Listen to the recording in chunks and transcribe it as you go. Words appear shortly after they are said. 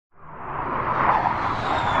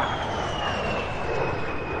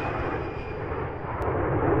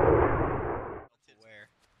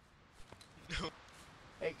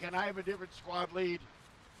I'm a different squad lead.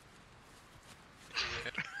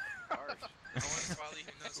 Harsh. I want a squad lead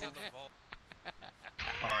who knows how to vault.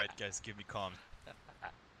 Alright guys, give me calm.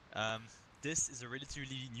 This is a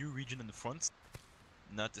relatively new region on the front.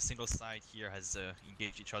 Not a single side here has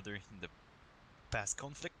engaged each other in the past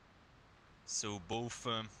conflict. So both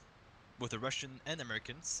the Russian and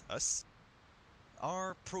Americans, us,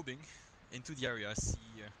 are probing into the area, see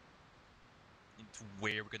into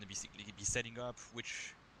where we're going to be setting up,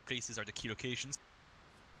 which places are the key locations.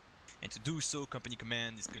 And to do so, Company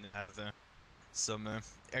Command is going to have some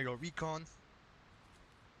aerial recon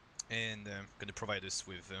and going to provide us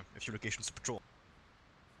with a few locations to patrol.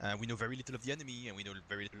 We know very little of the enemy and we know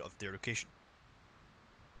very little of their location.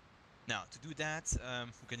 Now, to do that,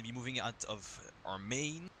 we're going to be moving out of our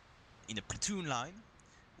main in a platoon line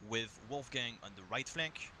with Wolfgang on the right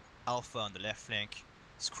flank, Alpha on the left flank,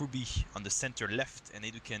 Scrooby on the center left, and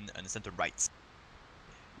Eduken on the center right.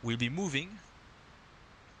 We'll be moving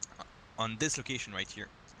on this location right here.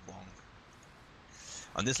 Wrong.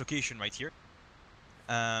 On this location right here,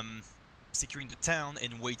 securing the town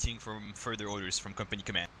and waiting for further orders from Company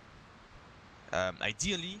Command.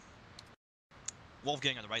 Ideally,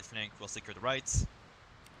 Wolfgang on the right flank will secure the right.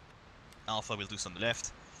 Alpha will do so on the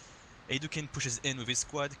left. Eduken pushes in with his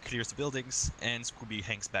squad, clears the buildings, and Scrooby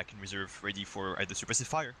hangs back in reserve, ready for either suppressive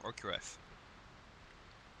fire or QF.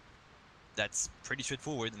 That's pretty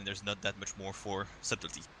straightforward, and there's not that much more for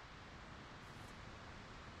subtlety.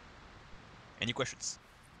 Any questions?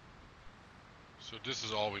 So this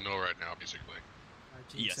is all we know right now, basically. Fire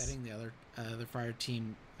team Yes. setting, the fire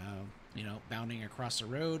team, bounding across the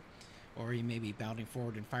road, or you may be bounding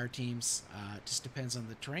forward in fire teams. Just depends on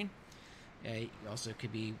the terrain. Also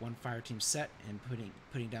could be one fire team set and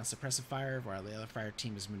putting down suppressive fire, while the other fire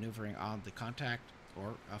team is maneuvering on the contact,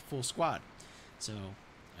 or a full squad. So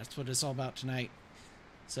that's what it's all about tonight.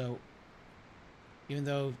 So even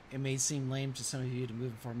though it may seem lame to some of you to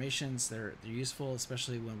move in formations, they're useful,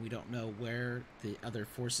 especially when we don't know where the other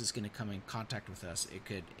force is going to come in contact with us. It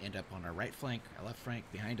could end up on our right flank, our left flank,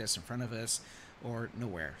 behind us, in front of us, or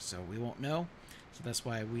nowhere. So we won't know. So that's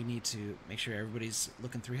why we need to make sure everybody's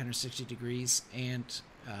looking 360 degrees and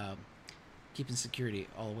keeping security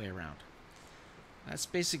all the way around. That's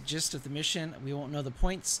basic gist of the mission. We won't know the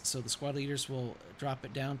points, so the squad leaders will drop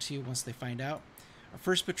it down to you once they find out. Our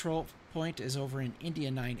first patrol point is over in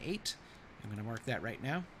India 9-8. I'm going to mark that right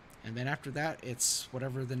now. And then after that, it's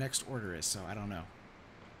whatever the next order is, so I don't know.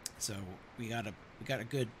 So we got a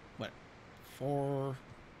good,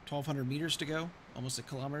 1,200 meters to go, almost a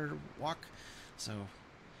kilometer walk. So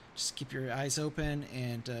just keep your eyes open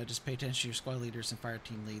and just pay attention to your squad leaders and fire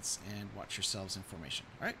team leads and watch yourselves in formation.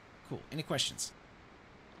 All right, cool. Any questions?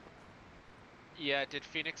 Yeah, did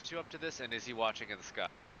Phoenix chew up to this, and is he watching in the sky?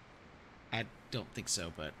 I don't think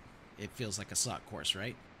so, but it feels like a slot course,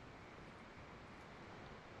 right?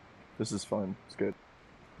 This is fun. It's good.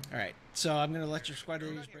 All right, so I'm going to let your squad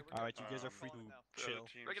leaders break. Alright, you guys are free to chill.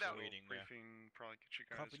 Break it out. Waiting, Probably get you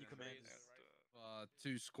guys Company in Command at, is-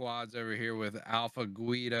 Two squads over here with Alpha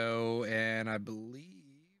Guido and I believe,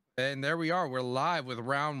 and there we are. We're live with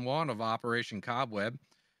round one of Operation Cobweb.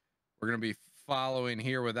 We're going to be following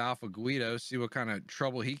here with Alpha Guido, see what kind of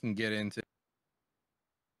trouble he can get into.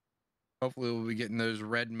 Hopefully we'll be getting those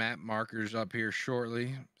red map markers up here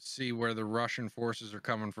shortly, see where the Russian forces are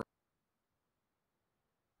coming from.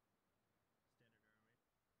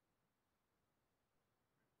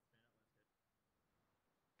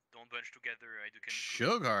 Don't bunch together.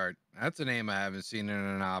 Sugarheart. That's a name I haven't seen in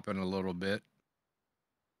an op in a little bit.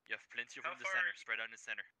 You have plenty of room in the center. Spread out in the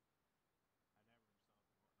center.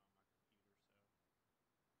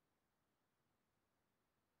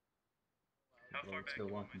 How far back? Still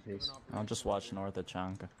walking pace. I'll just watch north of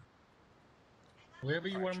Chanka. Wherever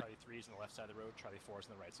you want. Charlie 3's on the left side of the road, Charlie 4's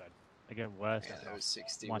on the right side. Again, west. Yeah, that was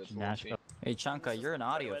 60 Watching with Nashville. Hey, Chanka, you're an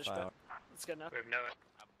audio file. That's good enough. We have no.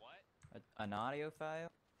 What? An audio file?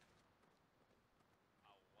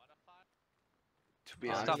 To be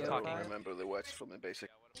Stop honest, I talking. don't remember the words from the basic.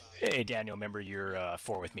 Hey, Daniel, remember you're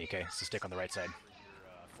 4 with me, okay? So stick on the right side.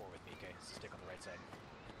 You're 4 with me, okay? So stick on the right side.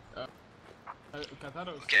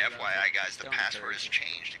 Okay, FYI guys, the password has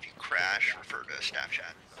changed. If you crash, refer to staff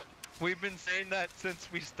chat. We've been saying that since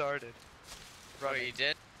we started. Bro, you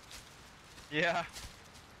did? Yeah.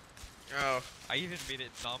 Oh. I even made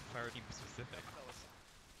it non-fire team specific.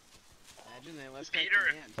 Imagine they let's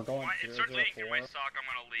Peter, We're going it starts leaking in my sock, I'm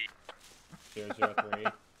gonna leave. 003.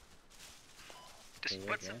 Just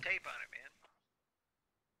put some tape on it, man.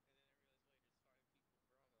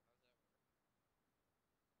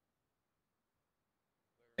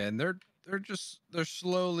 And they're they're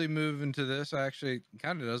slowly moving to this. Actually,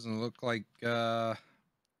 kind of doesn't look like they're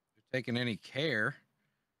taking any care.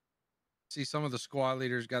 See, some of the squad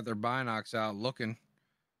leaders got their binocs out looking.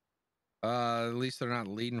 At least they're not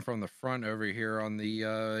leading from the front over here on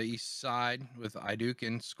the east side with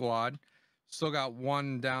Idukin squad. Still got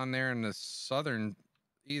one down there in the southern,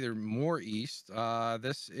 either more east.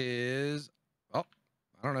 This is, oh,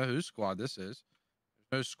 I don't know whose squad this is.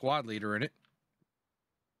 There's no squad leader in it.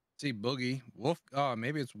 See Boogie Wolf. Oh,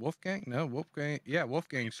 maybe it's Wolfgang. No, Wolfgang. Yeah,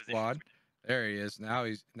 Wolfgang squad. There he is. Now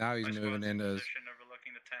he's moving into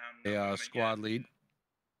a squad lead.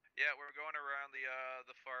 Yeah, we're going around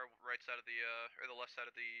the far right side of the or the left side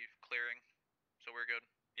of the clearing, so we're good.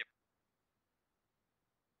 Yep.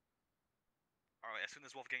 All right. As soon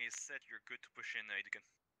as Wolfgang is set, you're good to push in, Idukin.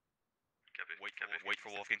 Wait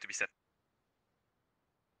for Wolfgang to be set.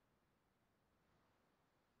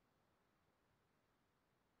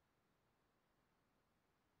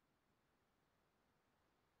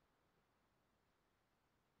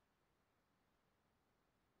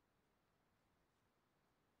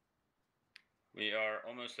 We are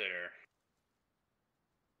almost there.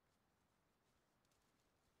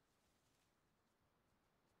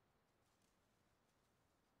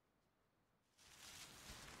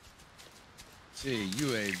 See,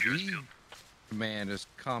 UAV command has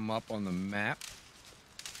come up on the map.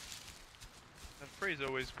 That phrase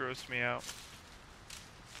always grossed me out.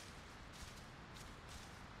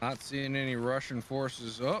 Not seeing any Russian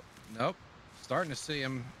forces. Oh, nope. Starting to see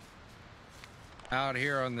them out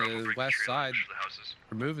here on the west side.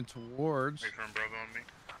 We're moving towards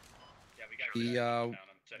the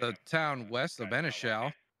town west of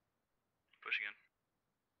Benishal. Pushing in.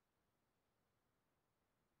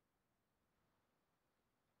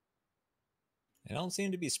 They don't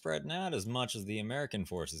seem to be spreading out as much as the American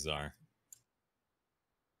forces are.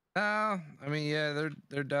 I mean, yeah,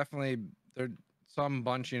 they're definitely some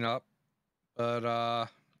bunching up, but I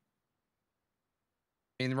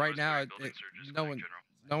mean, right now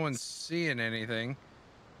no one's seeing anything.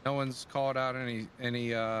 No one's called out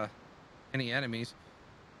any enemies.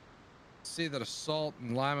 See that assault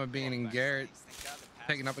and Lima Bean and Garrett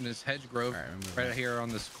taking up in this hedge grove right here on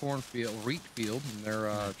this cornfield, wheat field, and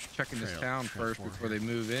they're checking this town first before they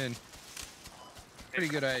move in. Pretty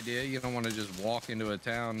good idea. You don't want to just walk into a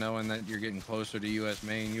town knowing that you're getting closer to U.S.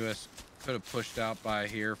 Main. U.S. could have pushed out by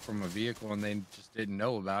here from a vehicle and they just didn't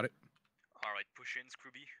know about it. All right, push in,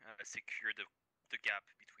 Scrooby. Secure the gap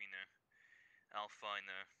between Alpha and.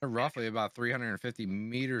 They're roughly about 350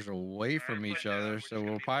 meters away from each other, so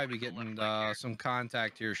we'll probably be getting some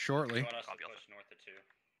contact here shortly.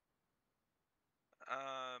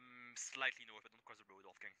 Slightly north, but don't cross the road,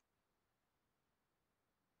 Wolfgang.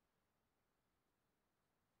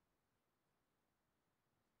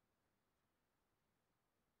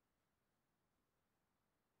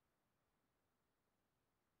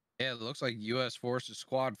 Yeah, it looks like U.S. Forces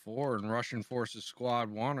Squad 4 and Russian Forces Squad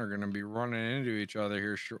 1 are going to be running into each other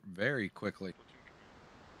here very quickly.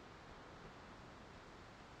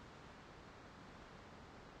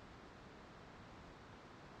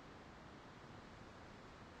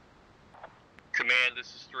 Command, this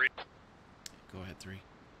is 3. Go ahead, 3.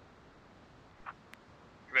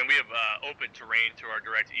 Command, we have open terrain to our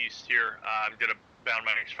direct east here. I'm going to bound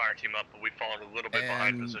my next fire team up, but we've fallen a little bit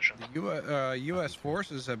behind position. The U.S.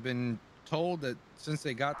 forces have been told that since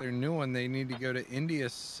they got their new one, they need to go to India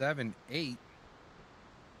 7-8.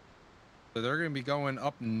 So they're going to be going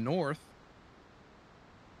up north.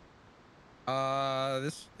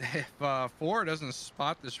 If 4 doesn't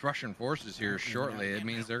spot this Russian forces here shortly, it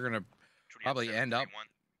means they're going to probably end up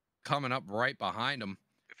coming up right behind them.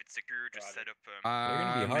 If it's secure, just set up. They're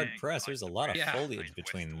going to be hard pressed. There's a lot of foliage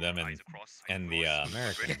between them and the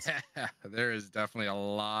Americans. Yeah, there is definitely a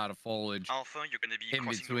lot of foliage Alpha, you're going to be in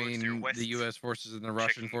between the U.S. forces and the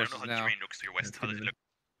Russian forces now.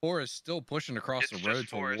 4 is still pushing across the road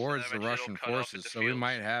towards the Russian forces, so we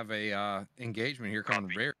might have a engagement here coming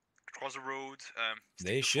very. Cross the road.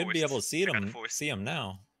 They should be able to see them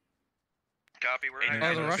now. Copy.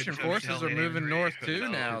 Oh, the Russian forces are moving north too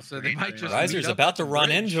now, so they might just. Riser's about to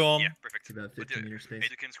run into them. Yeah, perfect. About 15 meter space.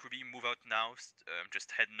 Educan Scrooby, move out now.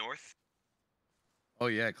 Just head north. Oh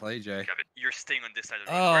yeah, Clay J. You're staying on this side of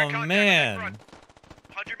the road. Oh man.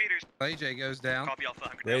 100 meters. Clay J goes down. Copy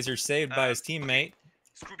Alpha. Razor saved by his teammate.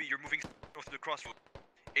 Scrooby, you're moving north to the crossroad.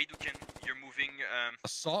 Educan, you're moving.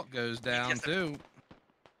 Assault goes down too.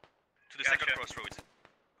 To the second crossroads.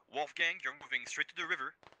 Wolfgang, you're moving straight to the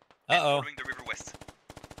river. Uh-oh. Following the river west.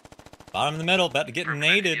 Bottom in the middle, about to get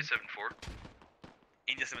naded.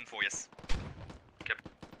 India 7-4, yes.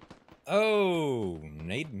 Oh,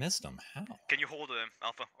 Nate missed him. How? Can you hold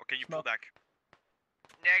Alpha, or can you pull back?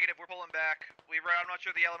 Negative, we're pulling back. I'm not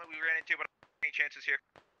sure the element we ran into, but any chances here?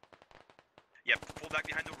 Yep, pull back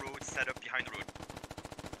behind the road, set up behind the road.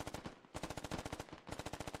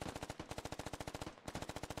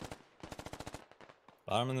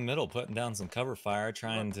 Bottom in the middle, putting down some cover fire,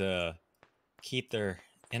 trying to keep their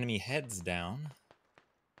enemy heads down.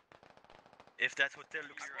 If that's what they're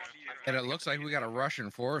looking for. And it looks like we got a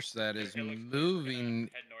Russian force that is moving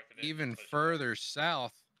even further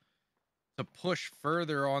south to push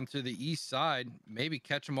further onto the east side. Maybe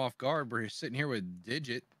catch them off guard. We're sitting here with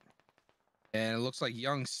Digit. And it looks like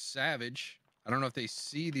Young Savage. I don't know if they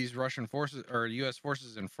see these Russian forces or U.S.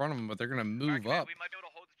 forces in front of them, but they're going to move up,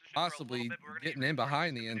 possibly getting in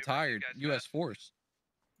behind the entire U.S. force.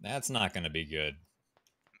 That's not going to be good.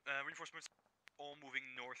 Reinforcements all moving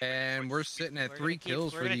north. And we're sitting at 3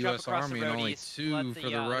 kills for the U.S. Army and only 2 for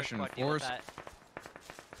the Russian force.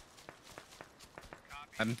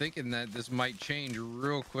 I'm thinking that this might change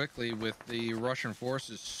real quickly with the Russian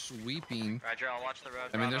forces sweeping. Roger, I'll watch the road.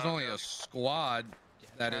 I mean, there's only a squad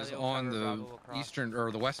that is on the eastern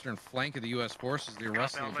or the western flank of the U.S. forces. The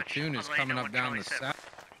rest of the platoon is coming up down the south.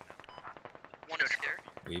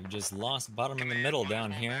 We've just lost bottom in the middle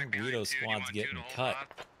down here. Guido squad's getting cut.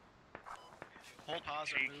 Hold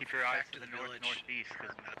pause and keep your eyes to the northeast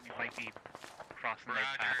because we might be crossing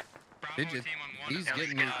that path. Digit, he's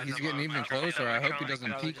getting even closer. I hope he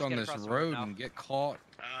doesn't peek on this road and get caught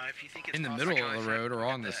in the middle of the road or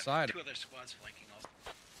on the side. 2 other squads flanking also.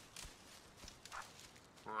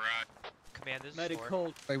 Command is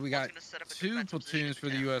medical. Like we got 2 platoons for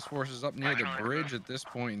the U.S. forces up near the bridge at this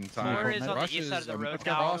point in time. Is on the east side of the road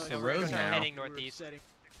across the road now, heading northeast.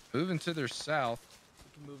 moving to their south.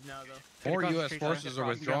 Move now, though. More U.S. forces are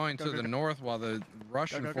withdrawing to the north, while the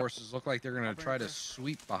Russian forces look like they're going to try to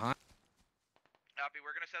sweep behind. Copy,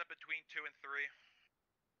 we're going to set up between 2 and 3.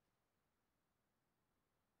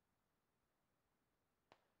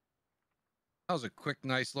 That was a quick,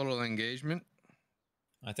 nice little engagement.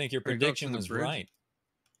 I think your prediction was right.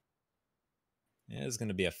 Yeah, it's going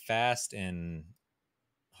to be a fast and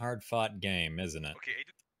hard-fought game, isn't it? Okay,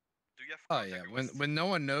 oh yeah, when no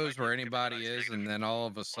one knows where anybody is, and then all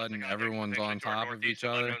of a sudden everyone's on top of each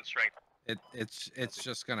other, it's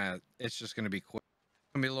just gonna be quick.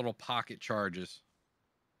 It's gonna be little pocket charges.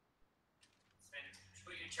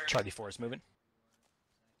 Charlie 4 is moving.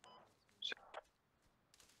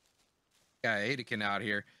 Got Adekin out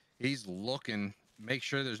here. He's looking. Make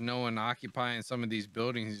sure there's no one occupying some of these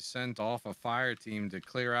buildings. He sent off a fire team to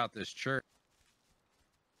clear out this church.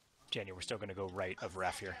 Jenny, we're still going to go right of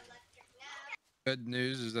Ref here. Good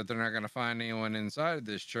news is that they're not going to find anyone inside of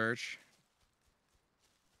this church.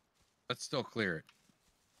 Let's still clear it.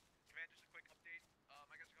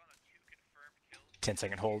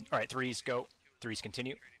 10-second hold. All right, 3s go. 3s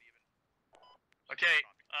continue. Okay,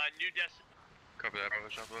 new destination. Copy that,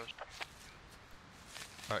 Southwest.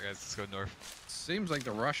 Alright guys, let's go north. Seems like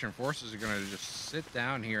the Russian forces are going to just sit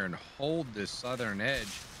down here and hold this southern edge,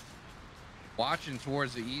 watching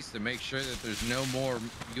towards the east to make sure that there's no more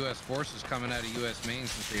U.S. forces coming out of U.S. Main,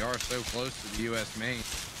 since they are so close to the U.S. Main.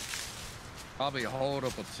 Probably hold a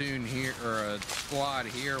platoon here, or a squad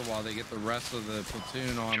here, while they get the rest of the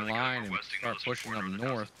platoon online and start pushing up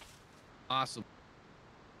north. Awesome.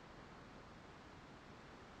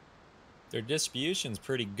 Their distribution's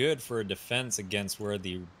pretty good for a defense against where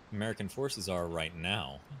the American forces are right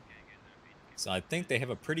now. So I think they have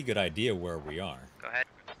a pretty good idea where we are. Go ahead.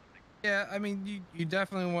 Yeah, I mean, you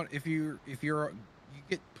definitely want, if you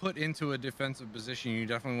get put into a defensive position, you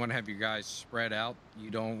definitely want to have your guys spread out. You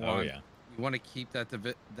don't want, you want to keep that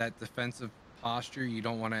defensive posture. You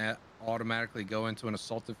don't want to automatically go into an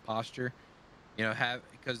assaultive posture. You know,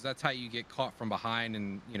 because that's how you get caught from behind,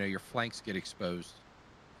 and your flanks get exposed.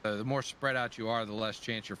 So the more spread out you are, the less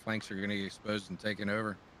chance your flanks are going to get exposed and taken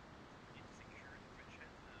over.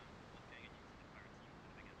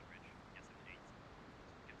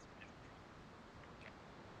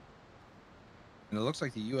 And it looks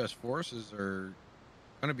like the U.S. forces are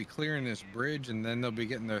going to be clearing this bridge, and then they'll be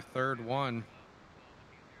getting their 3rd one.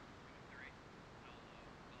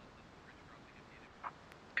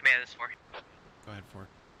 Command is 4. Go ahead, 4.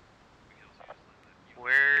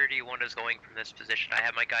 Where do you want us going from this position? I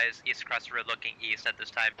have my guys east across the road looking east at this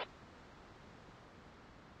time.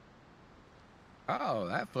 Oh,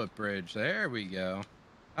 that footbridge. There we go.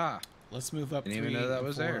 Ah. Let's move up. Didn't even know that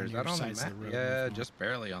was there. Is that on the map? Yeah, just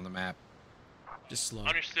barely on the map. Just slow.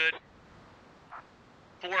 Understood.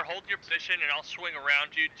 4, hold your position, and I'll swing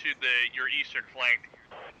around you to your eastern flank.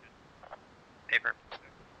 Paper.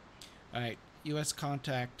 All right, U.S.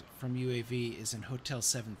 contact from UAV is in Hotel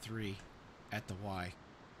 7-3 at the Y.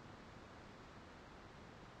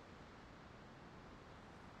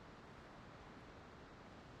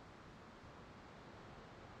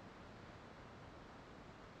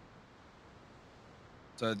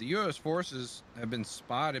 So the U.S. forces have been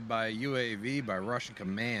spotted by a UAV by Russian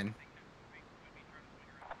command.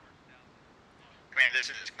 Command,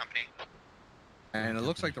 this is company. And it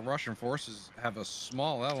looks like the Russian forces have a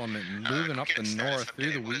small element moving up the north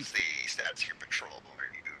through the wheat. What is the status of your patrol?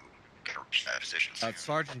 Are you gonna reach that position soon?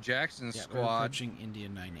 Sergeant Jackson's We're squad approaching India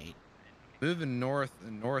 9-8. moving north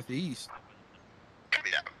and northeast.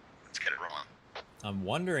 Copy that. Let's get it rolling. I'm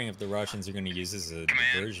wondering if the Russians are going to use this as a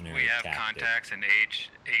diversionary We have tactic. contacts in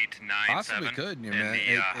H897 Possibly could, in man.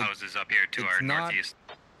 the houses up here to our northeast.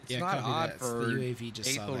 It's not copy odd that. for The UAV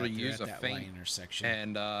just saw April that. to They're use at a that feint Y intersection.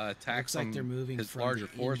 and attack Looks like they're moving his from larger the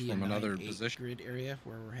force India from another 9-8 position. grid area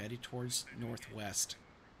where we're headed towards northwest.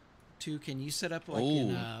 2, can you set up like in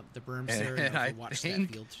the berms there and I watch that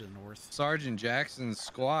think field to the north? Sergeant Jackson's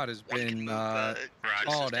squad has been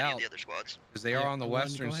called out because they are on the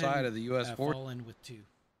western side of the U.S. force. Fall in with 2.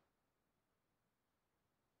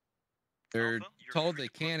 They're told they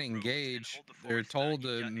can't engage. They're told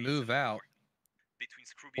to move out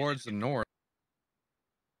towards the north.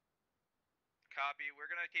 Copy. We're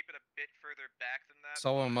gonna keep it a bit further back than that.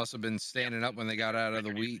 Someone must have been standing up when they got out of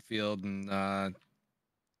the wheat field and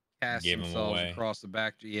cast Gave 'em themselves away. across the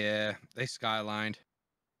back. Yeah, they skylined.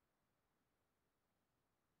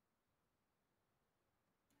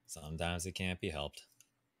 Sometimes it can't be helped.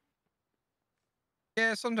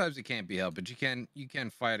 Yeah, sometimes it can't be helped, but you can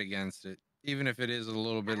fight against it, even if it is a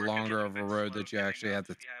little bit longer of a road that you actually have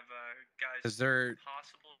to. Because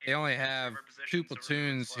they only have 2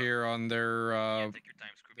 platoons here on their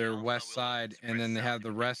west side, and then they have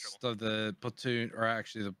the rest of the platoon, or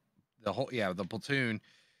actually the whole the platoon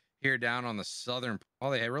here down on the southern.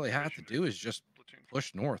 All they really have to do is just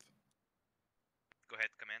push north. Go ahead,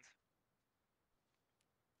 command.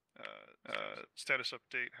 Status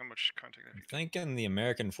update. How much contact have I'm you? thinking the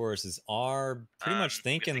American forces are pretty much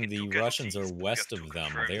thinking the Russians are west of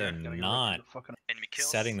them. They are not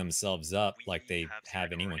setting themselves up like they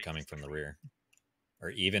have anyone coming from the rear.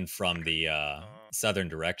 Or even from the southern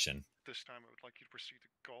direction. This time I would like you to proceed to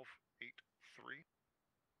Golf 8-3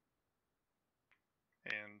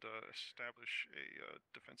 and establish a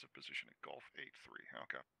defensive position at Golf 8-3.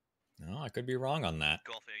 Okay. No, I could be wrong on that.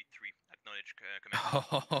 Golf 8-3. Acknowledge command.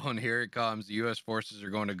 Oh, and here it comes. The U.S. forces are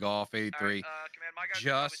going to Golf 8-3, Command, my guys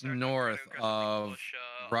just north of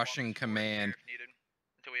Russian command.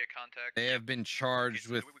 Until we get contact. They have been charged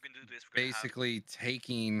with basically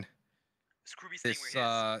taking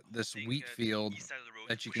this wheat field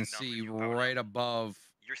that you can see right above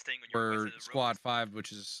for Squad 5,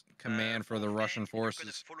 which is command for the Russian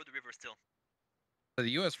forces. Follow the river still. So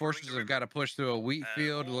the U.S. forces have got to push through a wheat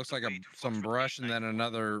field. It looks like some brush and then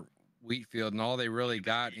another wheat field, and all they really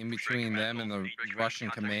got in between them and the Russian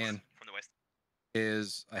command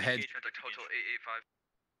is a hedge. Hotel 885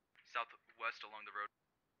 southwest along the road.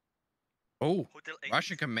 Oh,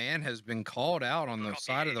 Russian command has been called out on the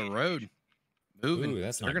side of the road. Moving. Ooh,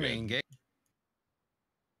 that's They're not going to good. engage.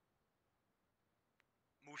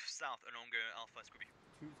 Move south along Alpha Scooby.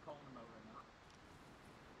 Who's calling them out right now?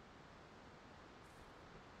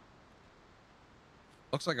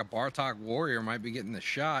 Looks like a Bartok warrior might be getting the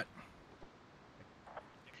shot.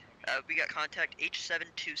 We got contact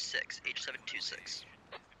H726. H726.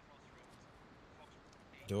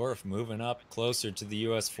 Dorf moving up closer to the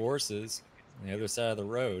U.S. forces on the other side of the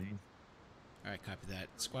road. All right, copy that.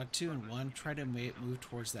 Squad 2 and 1, try to move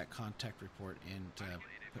towards that contact report and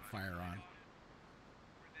put fire on.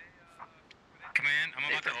 Command, I'm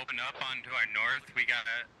about to open up onto our north. We got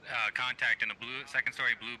contact in the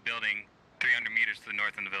second-story blue building, 300 meters to the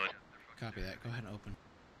north in the village. Copy that. Go ahead and open.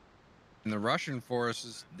 And the Russian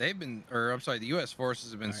forces, the U.S.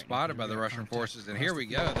 forces have been spotted by the Russian forces, and here we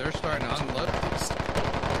go. They're starting to unload.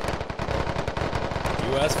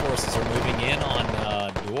 U.S. forces are moving in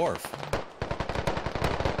on Dorf.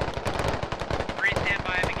 3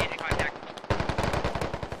 standby, I'm engaging contact.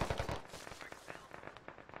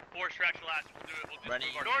 4 stretch last. We'll do it. We'll Running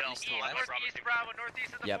northeast to west. Northeast, Bravo,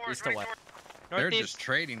 northeast of the Yep, fort. east to west. They're just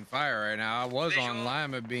trading fire right now. I was on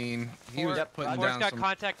Lima Bean. He was putting Force down got some.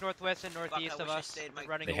 contact northwest and northeast of us.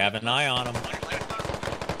 Running They away. have an eye on them.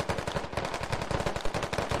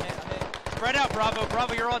 Spread out, Bravo.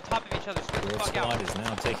 Bravo, you're on top of each other. Spread the Dorf fuck out. squad is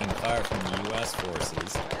now taking fire from the U.S.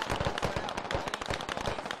 forces.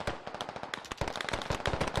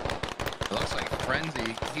 It looks like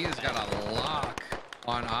Frenzy. He has got a lock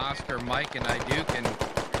on Oscar, Mike, and Idukin.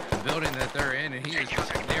 building that they're in, and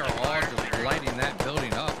they are all just lighting that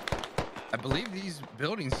building up. I believe these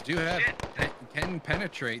buildings do have can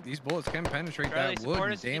penetrate. These bullets can penetrate that wood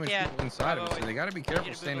and damage people inside of it. So they got to be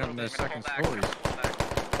careful staying up in those second stories.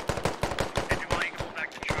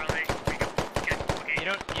 You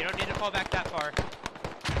don't need to fall back that far.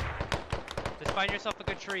 Just find yourself a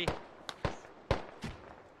good tree.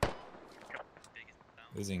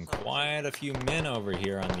 Losing quite a few men over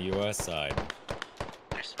here on the U.S. side.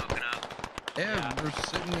 They're smoking up. Yeah, we're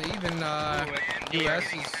sitting even. U.S.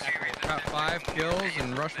 has got 5 kills,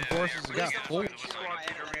 and Russian forces have got 4.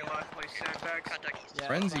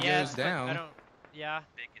 Frenzy goes down. Yeah.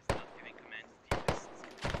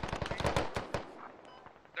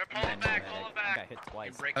 They're pulling back, Got hit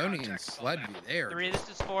twice. Tony and Sledby, they are 3, this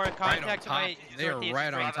is 4. Contact my they are northeast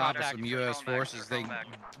right on front top of contact. some U.S. forces.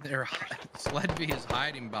 They're Sledby is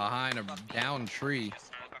hiding behind a down tree,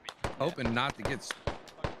 hoping not to get.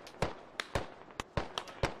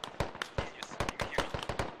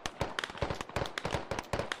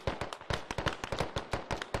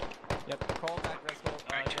 Yep, call back, Resco.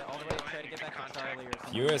 All the way to try to get back on Charlie or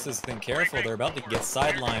something. U.S. isn't careful. They're about to get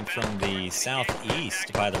sidelined from the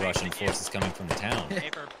southeast by the Russian forces coming from the town.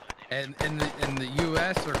 And the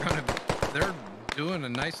U.S. they're doing a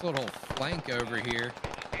nice little flank over here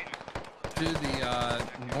to the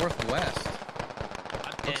northwest.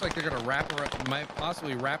 Looks like they're gonna might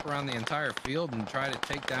possibly wrap around the entire field and try to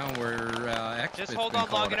take down where Just hold on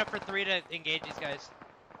long enough for 3 to engage these guys.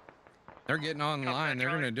 They're getting online. They're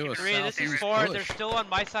gonna do a 3, this is 4. push. They're still on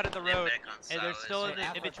my side of the road, and they're still in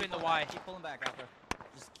between the Y. Keep pulling back, Alpha.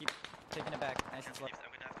 Just keep taking it back, nice and slow.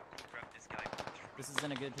 This is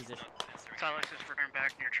in a good position. Silex is for turn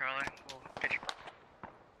back near Charlie. We'll get you.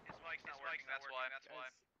 His mic's not working, that's why.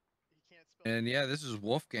 And yeah, this is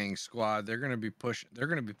Wolfgang squad. They're gonna be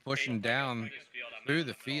pushing down through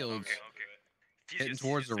the fields, getting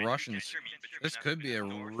towards the Russians. This could be a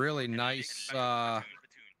really nice,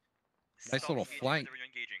 nice little flank.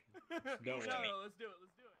 Let's do it.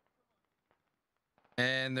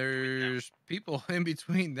 And there's people in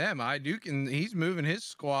between them. He's moving his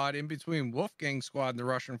squad in between Wolfgang's squad and the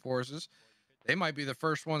Russian forces. They might be the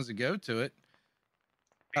first ones to go to it.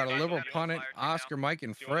 Got a liberal pundit, Oscar, Mike,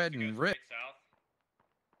 and Fred, and Rick.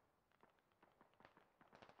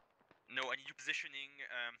 No, I need you positioning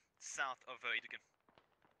south of Educan.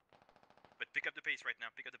 But pick up the pace right now.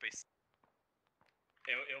 Pick up the pace.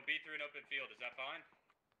 It'll be through an open field. Is that fine?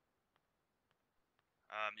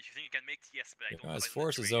 If you think you can make, yes, but I don't. U.S.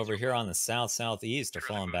 forces over here on the southeast are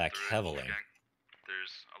falling back heavily.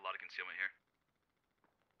 There's a lot of concealment here.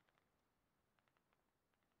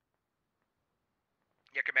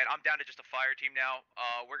 Yeah, command. I'm down to just a fire team now.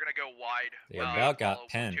 We're gonna go wide. They about got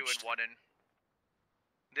pinched. 2 and 1 in.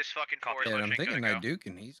 This fucking force. And I'm thinking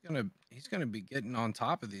Nadukin, he's gonna be getting on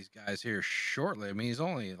top of these guys here shortly. I mean, he's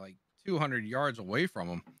only like 200 yards away from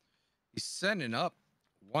them. He's sending up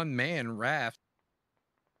 1-man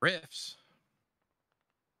rifts.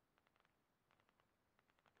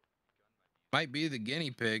 Might be the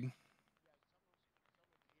guinea pig.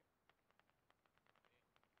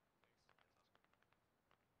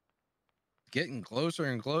 Getting closer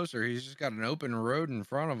and closer. He's just got an open road in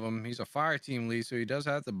front of him. He's a fire team lead, so he does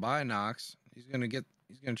have the binocs. He's gonna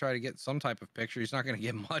try to get some type of picture. He's not gonna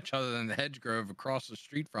get much other than the hedge grove across the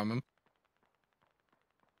street from him.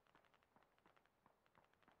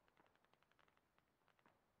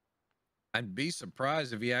 I'd be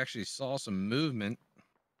surprised if he actually saw some movement.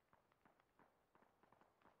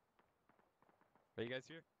 Are you guys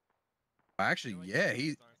here? Actually, yeah,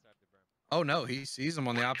 oh no, he sees him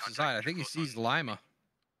on the opposite side. I think he sees Lima.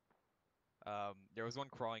 There was one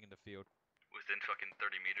crawling in the field. Within fucking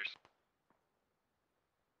 30 meters.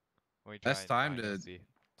 Best time to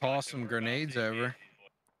toss some grenades over.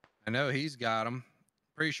 I know he's got them.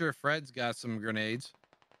 Pretty sure Fred's got some grenades.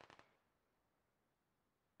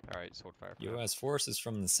 All right, just hold fire. U.S. forces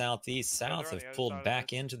from the southeast south have pulled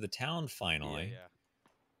back into the town finally.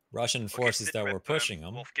 Russian forces that were pushing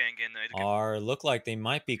them look like they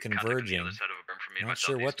might be converging. Not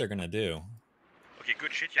sure what they're gonna do. Okay,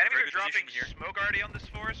 good shit. You have a very good position here. Smoke already on this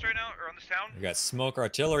forest right now, or on this town? We got smoke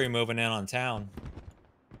artillery moving in on town.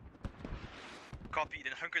 Copy.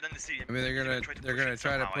 Then hunker down the city. I mean, they're gonna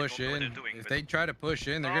try to push in. If they try to push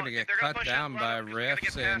in, they're gonna get cut down by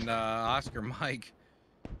Riffs and Oscar Mike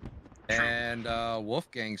and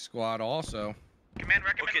Wolfgang squad also.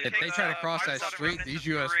 If they try to cross that street, these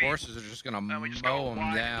U.S. forces are just gonna mow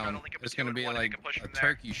them down. It's gonna be like a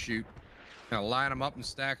turkey shoot. Gonna line them up and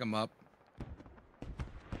stack them up.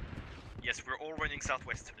 Yes, we're all running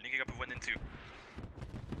southwest, linking up with 1 and 2.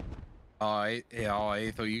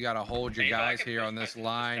 Aethel, you gotta hold your guys here on this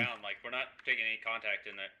line. Like, we're not taking any contact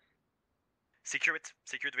in there. Secure it.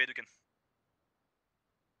 Secure the way you can.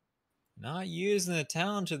 Not using the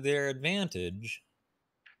town to their advantage.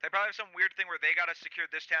 They probably have some weird thing where they gotta secure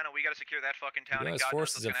this town and we gotta secure that fucking town. U.S. and God knows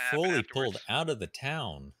forces what's have gonna fully happen afterwards. pulled out of the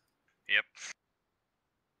town. Yep.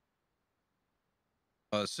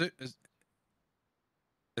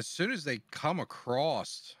 As soon as they come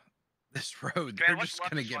across this road, they're just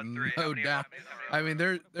gonna get mowed down. I mean,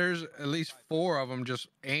 there's at least 4 of them just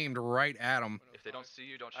aimed right at them. If they don't see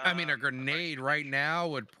you, don't shoot. I mean, a grenade right now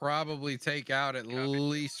would probably take out at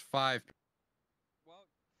least 5.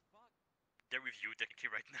 They're with you technically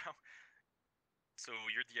right now. So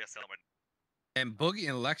you're DSL. And Boogie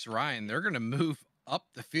and Lex Ryan, they're gonna move up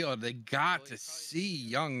the field. They got to see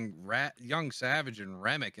young Savage and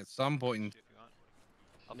Remick at some point.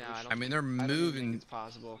 No, I mean, they're moving. It's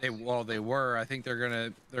possible. They were. I think they're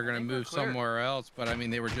gonna move somewhere else. But I mean,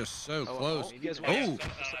 they were just so close.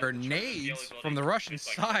 Grenades from the Russian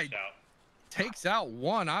side takes out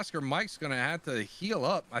one. Oscar Mike's gonna have to heal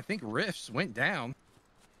up. I think Rifts went down.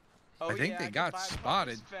 I think they got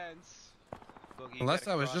spotted. Unless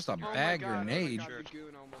that was just a bad grenade.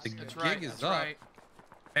 The gig is up.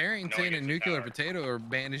 Barrington and Nuclear Potato are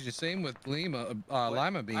bandaged. The same with Lima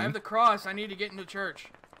Bean. I have the cross. I need to get into church.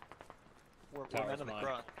 We're men on the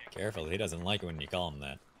cross. Careful, he doesn't like it when you call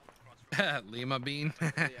him that. Lima Bean.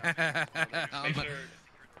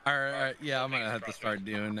 Alright, yeah, I'm gonna have to start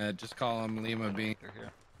doing that. Just call him Lima Bean.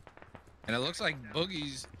 And it looks like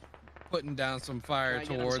Boogie's putting down some fire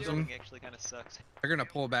towards them. Actually kind of sucks. They're gonna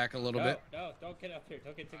pull back a little bit. No, don't get up here.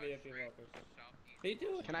 Don't get too many up here. What are you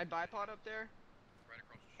doing? Can I bipod up there?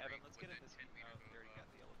 Kevin, let's get in this.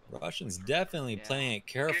 Russians definitely playing it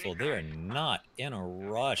careful. They are not in a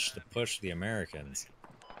rush to push the Americans.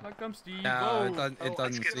 Here comes Steve. No, it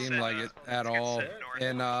doesn't seem like it at all.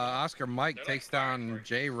 And Oscar Mike takes down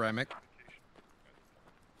Jay Remick.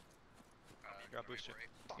 Drop booster.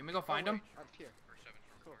 Can we go find him? Up here.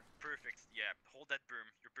 Cool. Perfect. Yeah, hold that broom.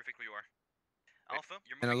 You're perfect where you are. Alpha,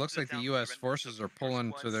 you're And it looks like the U.S. forces are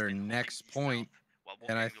pulling to their next point.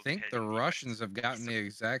 And I think the Russians have gotten the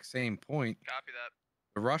exact same point. Copy that.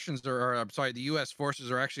 The Russians are, I'm sorry, the U.S.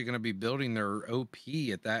 forces are actually going to be building their OP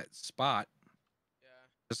at that spot. Yeah.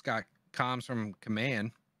 Just got comms from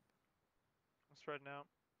command. I'm spreading out.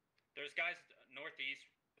 There's guys northeast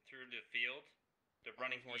through the field. They're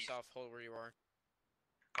running more east. south. Hold where you are.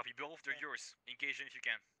 Copy both. They're yours. Engage in if you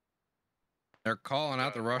can. They're calling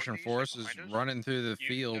out the Russian forces running through the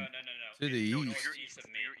field to the east. You're east of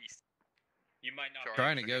me. You might not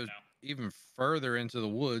Trying to go even further into the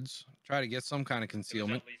woods. Try to get some kind of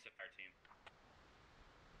concealment.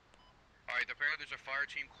 Alright, apparently there's a fire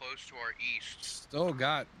team close to our east. Still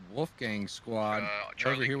got Wolfgang squad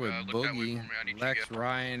over here with Boogie, Lex,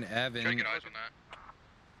 Ryan, Evan, Try to get eyes on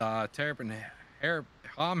that. Terrapin,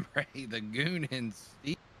 Hombre, the Goon, and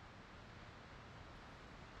Steve.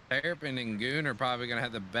 Terrapin and Goon are probably going to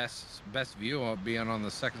have the best view of being on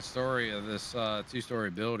the second story of this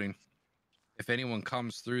 2-story building. If anyone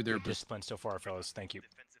comes through their discipline so far, fellas. Thank you.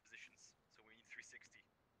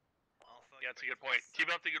 Yeah, that's a good point.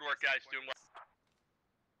 Keep up the good work, guys. Doing well.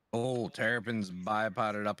 Oh, Terrapin's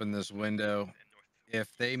bipoded up in this window.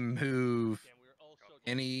 If they move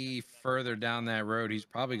any further down that road, he's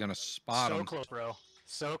probably going to spot them. So close, bro.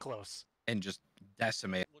 So close. And just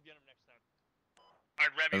decimate.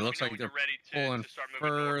 Remy, It looks like they're pulling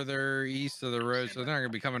further east of the road, so they're not going to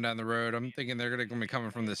be coming down the road. I'm thinking they're going to be coming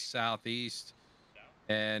from the southeast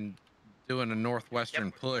and doing a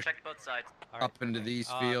northwestern push both sides. up into these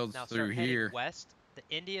fields now through start heading here. west. The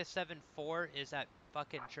India 7-4 is at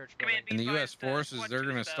fucking church building. And the U.S. forces, they're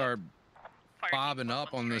going to start bobbing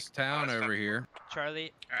up on this town over here.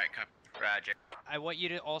 Charlie. All right, come. Roger. I want you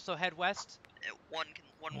to also head west. One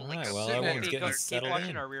will Alright, well, everyone's getting settled keep watching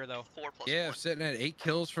in. our rear though. Yeah, sitting at 8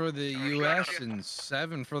 kills for the U.S. and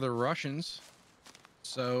 7 for the Russians.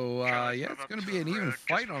 So, yeah, it's going to be an even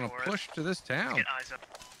fight on a push to this town.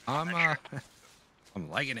 I'm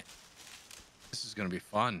liking it. This is going to be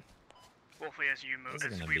fun. Wolfie, as you move,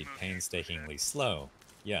 This is going to be painstakingly slow.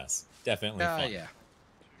 Yes, definitely fun. Yeah.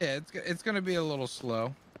 Yeah, it's going to be a little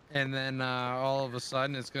slow. And then all of a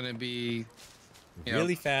sudden it's going to be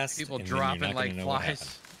really fast. People and then you're dropping not like gonna know what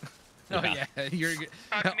flies. happened. Oh yeah, you're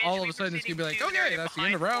all of a sudden it's gonna be like, okay, that's the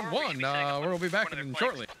end of round 1. We'll be back in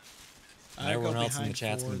shortly. Everyone else in the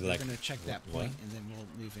chat's going gonna be like, to check that what? point, and then we'll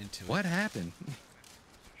move into What happened?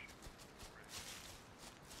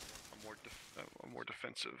 A more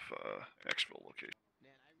defensive exfil location.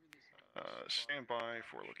 Stand by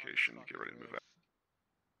for location. Get ready to move out.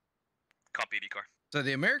 Copy, D-car. So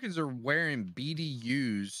the Americans are wearing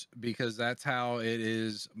BDUs because that's how it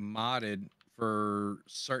is modded for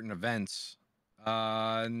certain events.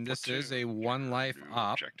 And this is a one life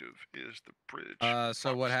op. Objective is the bridge.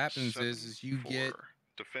 So what happens is you get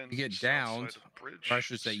downed, or I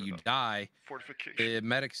should say you die. The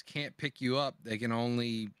medics can't pick you up. They can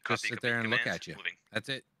only just sit there and look at you. That's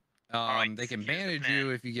it. They can bandage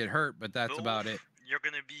you if you get hurt, but that's about it. You're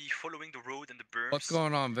gonna be following the road and the berms. What's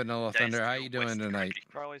going on, Vanilla Thunder? How you doing tonight?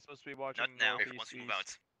 Probably supposed to be watching. Not now. Once we move out.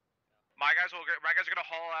 My guys are gonna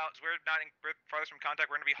haul out. So we're not farthest from contact.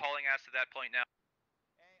 We're gonna be hauling ass to that point now.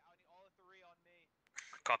 Hey, I need all 3 on me.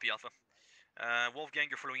 Copy, Alpha. Wolfgang,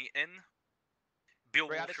 you're following in. Bill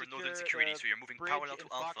Wolf, you're northern security, so you're moving parallel to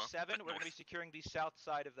Alpha. Fox 7, we're going to be securing the south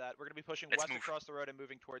side of that. We're going to be pushing Let's west move. across the road and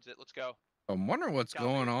moving towards it. Let's go. I'm wondering what's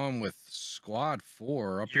going on with Squad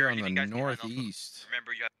 4 up here on the northeast.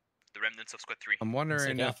 Remember, you have the remnants of Squad 3. I'm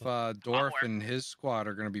wondering if Dorf and his squad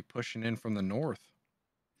are going to be pushing in from the north.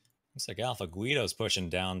 Looks like Alpha Guido's pushing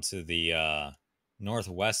down to the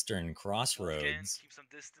northwestern crossroads. Keep some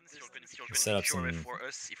distance. You're going to set up some for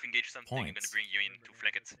us. If we engage something, I'm going to bring you in to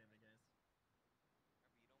flank it.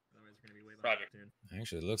 Roger.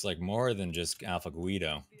 Actually, it looks like more than just Alpha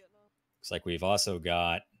Guido. Looks like we've also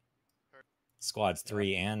got squads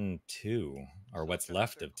 3 and 2, or what's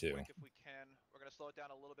left of 2.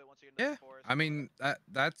 Yeah, I mean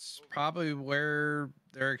that's probably where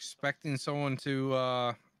they're expecting someone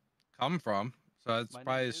to come from. So it's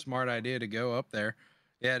probably a smart idea to go up there.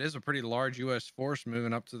 Yeah, it is a pretty large U.S. force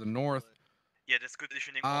moving up to the north. Yeah, that's good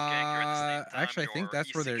positioning. Actually, I think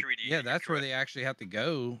that's where they're. Yeah, that's where they actually have to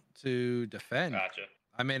go to defend. Gotcha.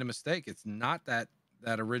 I made a mistake. It's not that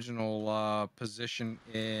original position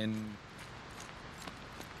in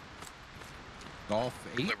Golf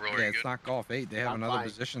 8. Yeah, it's not Golf 8. They have another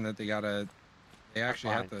position that they gotta. They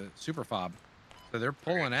actually have to super fob. So they're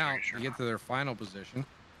pulling out to get to their final position.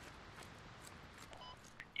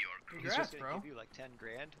 He's just gonna give you like 10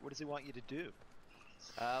 grand. What does he want you to do?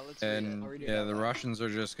 And yeah, the Russians are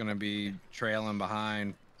just going to be trailing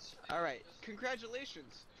behind. All right,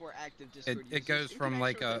 congratulations for active Discord it goes from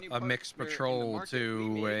like a mixed patrol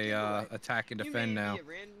to a attack and defend now.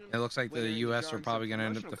 It looks like the U.S. are probably going to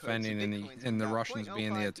end up defending and the Russians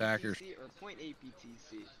being the attackers.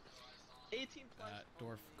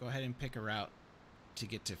 Dorf, go ahead and pick a route to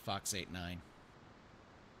get to Fox 8-9.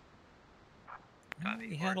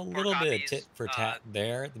 We had a little bit of tit for tat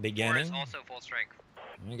there at the beginning. Also full strength.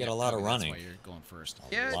 We got a lot of running. That's why you're going first.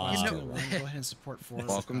 Yeah, you know. Go ahead and support 4.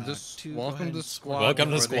 Welcome to squad.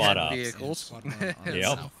 Welcome to squad ops. Vehicles.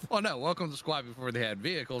 Yep. Well, no, welcome to squad before they had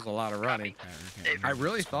vehicles. A lot of running. I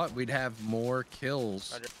really thought we'd have more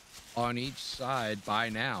kills on each side by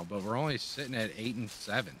now, but we're only sitting at 8 and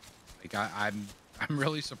 7. Like I'm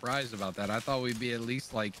really surprised about that. I thought we'd be at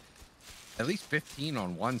least 15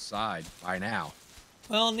 on one side by now.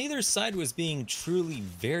 Well, neither side was being truly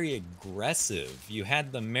very aggressive. You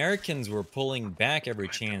had the Americans were pulling back every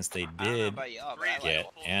chance they did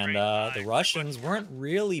get, and the Russians weren't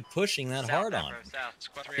really pushing that hard on.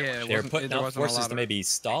 Yeah, they're putting out forces to maybe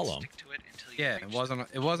stall them. Yeah, it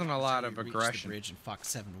wasn't a lot of aggression.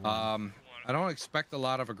 I don't expect a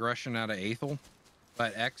lot of aggression out of Aethel,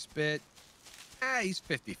 but X-Bit, he's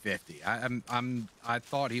 50-50. I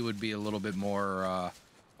thought he would be a little bit more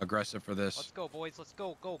aggressive for this. Let's go, boys. Let's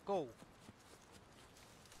go, go.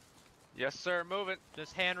 Yes, sir. Moving.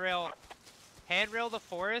 Just handrail the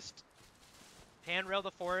forest. Handrail the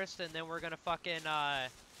forest, and then we're gonna fucking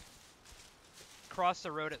cross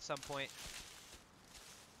the road at some point.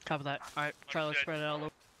 Copy that. All right, try to spread it out a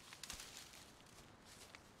little.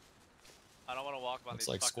 I don't want to walk by Looks these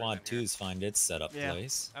like Squad 2's find its setup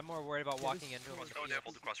place. I'm more worried about walking into them.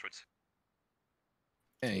 The crossroads.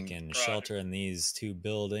 We can shelter in these 2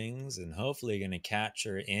 buildings and hopefully going to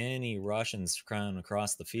capture any Russians coming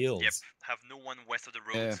across the fields. Yep, have no one west of the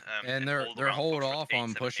road. Yeah. And they're hold off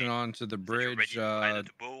on pushing onto the bridge.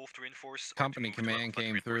 Company command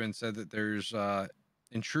came through and said that there's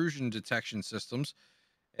intrusion detection systems,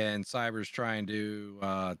 and Cyber's trying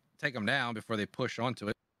to take them down before they push onto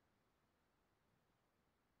it.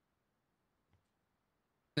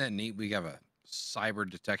 Isn't that neat? We have a cyber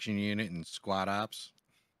detection unit in squad ops.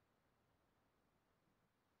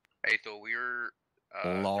 Aethel, we're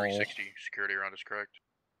 360 security around us, correct?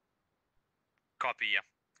 Copy, yeah.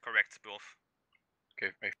 Correct, both.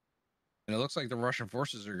 Okay. And it looks like the Russian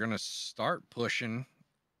forces are going to start pushing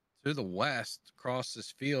to the west across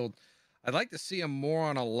this field. I'd like to see them more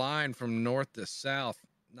on a line from north to south,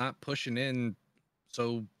 not pushing in.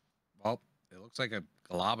 So, well, it looks like a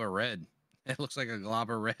glob of red. It looks like a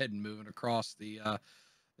glob of red moving across the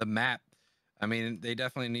map. I mean, they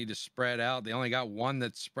definitely need to spread out. They only got one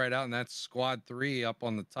that's spread out, and that's Squad 3 up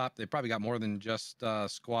on the top. They probably got more than just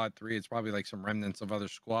Squad 3. It's probably like some remnants of other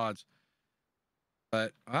squads.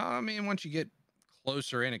 But, I mean, once you get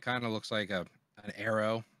closer in, it kind of looks like an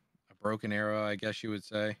arrow, a broken arrow, I guess you would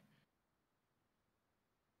say.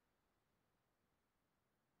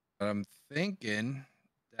 But I'm thinking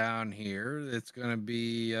down here, it's going to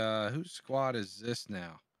be, whose squad is this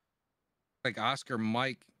now? Like Oscar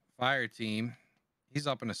Mike fire team. He's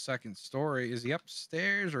up in a second story. Is he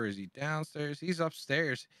upstairs or is he downstairs? He's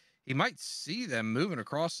upstairs. He might see them moving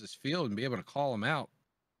across this field and be able to call them out.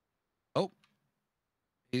 Oh,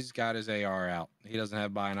 he's got his AR out. He doesn't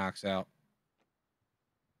have binocs out.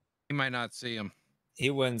 He might not see him.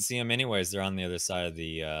 He wouldn't see him anyways. They're on the other side of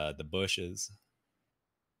the bushes.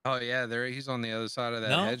 Oh yeah, he's on the other side of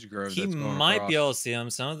that hedge grove. He might be able to see him.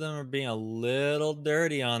 Some of them are being a little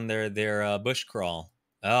dirty on their bush crawl.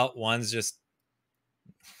 Oh, one's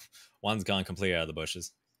gone completely out of the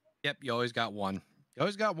bushes. Yep, you always got one. You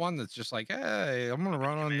always got one that's just like, hey, I'm gonna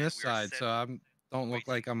run on this side, so I don't look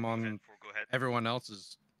like I'm on everyone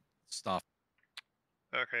else's stuff.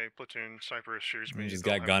 Okay, platoon, Cypress, here's me. Just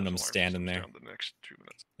got Gundam standing there. The next 2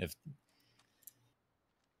 minutes.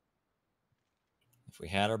 If we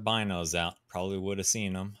had our binos out, probably would have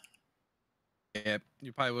seen them. Yeah,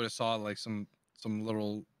 you probably would have saw like some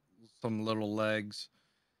little legs.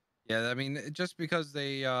 Yeah, I mean, just because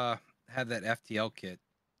they had that FTL kit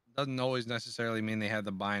doesn't always necessarily mean they had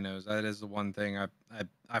the binos. That is the one thing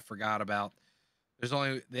I forgot about. There's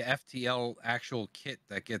only the FTL actual kit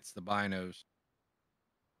that gets the binos.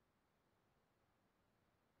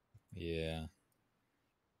 Yeah.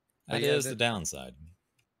 That is the downside.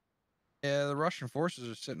 Yeah, the Russian forces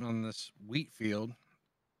are sitting on this wheat field,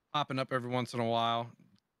 popping up every once in a while,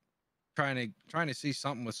 trying to see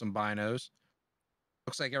something with some binos.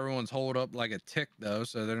 Looks like everyone's holed up like a tick though,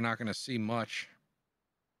 so they're not going to see much.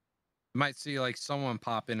 You might see like someone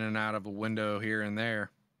pop in and out of a window here and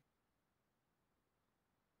there.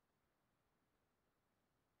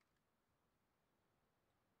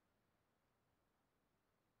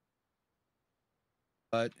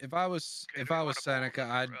 But if I was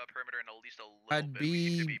Seneca, I'd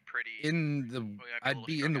be in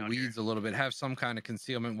the weeds a little bit, have some kind of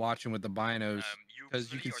concealment watching with the binos,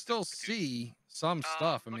 because you can still see some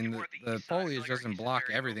stuff. I mean, the foliage doesn't block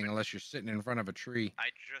everything unless you're sitting in front of a tree,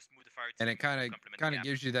 and it kind of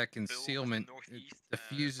gives you that concealment. It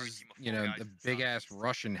diffuses, you know, the big ass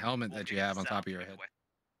Russian helmet that you have on top of your head.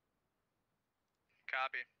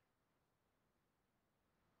 Copy.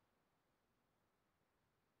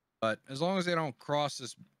 But as long as they don't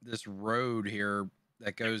cross this road here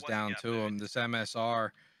that goes down to them, this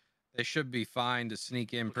MSR, they should be fine to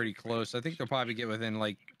sneak in pretty close. I think they'll probably get within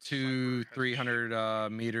like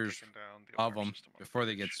 200-300 meters of them before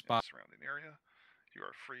they get spotted. You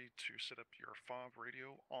are free to set up your fob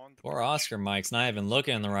radio on the Poor Oscar Mike's not even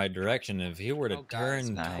looking in the right direction. If he were to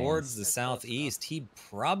turn towards the southeast, he'd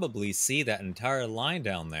probably see that entire line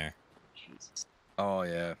down there. Jesus. Oh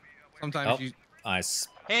yeah. Sometimes you.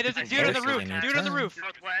 Hey, there's a dude on the roof. Dude on the roof.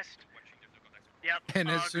 Northwest. Yep. And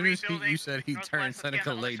as soon as you said he turned,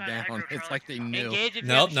 Seneca laid down. It's like they knew.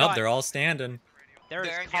 Nope, they're all standing. There is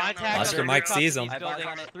contact. Oscar Mike sees them.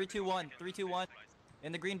 321.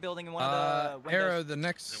 In the green building in one of the windows. Arrow, the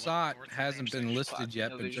next SOT hasn't been listed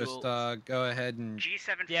yet, but just go ahead and keep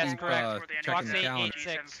checking the calendar.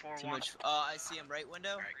 Too much. I see him right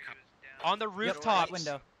window. On the rooftop. Right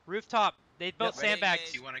window. Rooftop. They built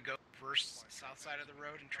sandbags. Do you want to go first south side of the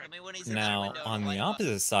road and try? Now, on the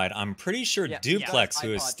opposite side, I'm pretty sure Duplex,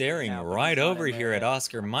 who is staring right over here at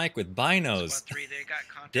Oscar Mike with binos,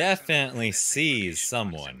 definitely sees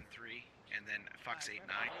someone.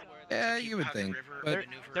 Yeah, you would think. But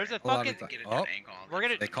there's a fucking. Oh,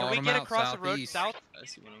 They can we get across the road south?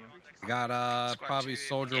 We got probably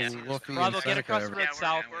Soldier Wolfie Bravo, and get Seneca across the road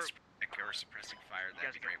south.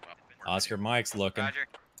 Oscar Mike's looking.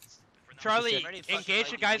 Charlie,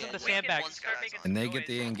 engage the guys on the sandbags. And they get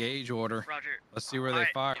the engage order. Let's see where they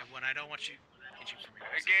fire. When I don't want you from your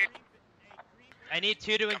engage. I need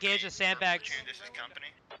 2 to engage the sandbags.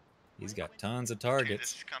 He's got tons of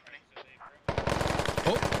targets.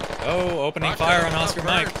 Oh, opening fire on Oscar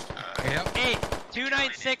Mike. Yep. Hey,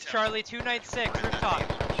 296, Charlie, 296, rooftop.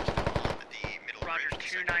 Roger,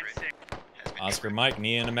 296. Oscar Mike,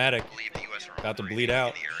 knee in a medic. About to bleed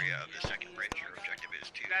out.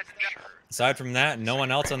 Aside from that, no one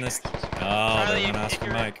else on this. Oh, Charlie, they went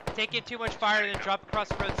Oscar Mike. Taking too much fire, then drop across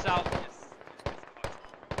the road south.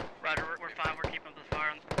 Roger, we're fine. We're keeping the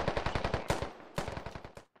fire on.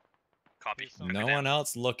 Copy. No one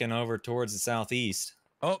else looking over towards the southeast.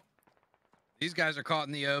 Oh, These guys are caught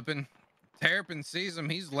in the open. Terrapin sees him.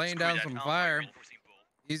 He's laying down some fire.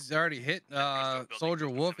 He's already hit Soldier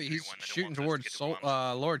Wolfie. He's shooting towards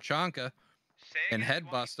Lord Chanka and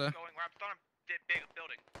Headbuster.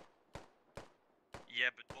 Yeah,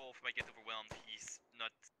 but Wolf might get overwhelmed. He's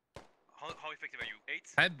not. How effective are you?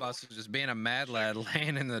 8? Headbuster just being a mad lad,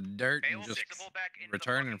 laying in the dirt and just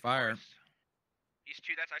returning fire. East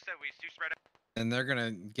 2, that's I said we spread out. And they're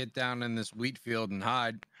gonna get down in this wheat field and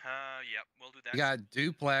hide. Yeah, we'll do that. You got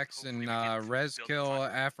Duplex and Rezkill,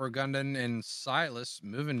 Afro-Gundan, and Silas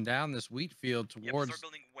moving down this wheat field towards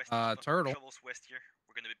Turtle. West here.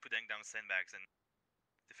 We're gonna be putting down sandbags and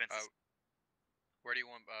defenses. Where do you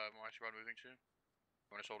want Marchibald moving to?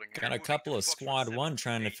 Got a couple of Squad 1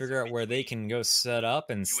 trying to figure out where they can go set up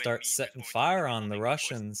and start setting fire on the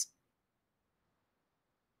Russians.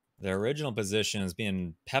 Their original position is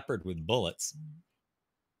being peppered with bullets.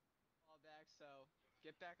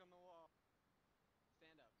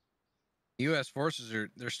 U.S. forces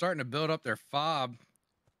they're starting to build up their fob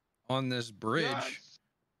on this bridge. Yes.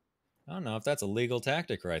 I don't know if that's a legal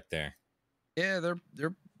tactic right there. Yeah,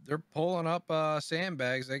 they're pulling up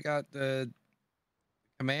sandbags. They got the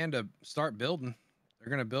command to start building. They're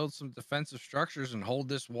going to build some defensive structures and hold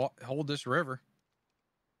this river.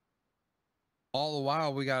 All the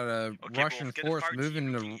while, we got a Russian force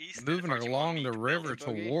moving along the river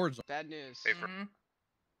towards. Bad news.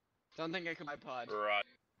 Don't think I can buy pod. Right.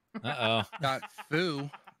 Uh-oh. Got Fu.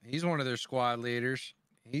 He's one of their squad leaders.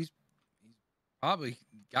 He's probably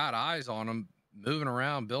got eyes on him, moving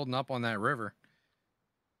around, building up on that river.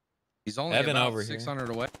 He's only Evan about over 600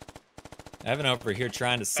 away. Evan over here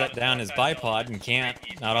trying to set down his bipod and can't.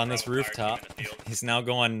 Not on this rooftop. He's now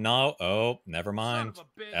going, no. Oh, never mind.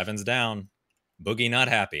 Evan's down. Boogie not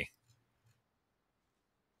happy.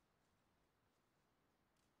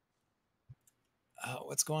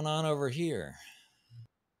 What's going on over here?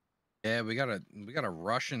 Yeah, we got a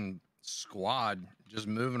Russian squad just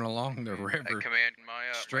moving along the river,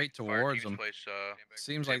 straight towards them.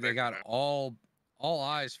 Seems like they got all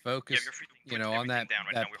eyes focused, on that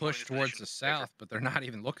push towards the south, but they're not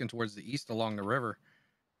even looking towards the east along the river.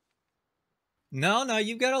 No,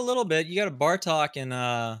 you've got a little bit. You got a Bartok and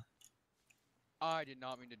I did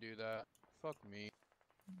not mean to do that. Fuck me.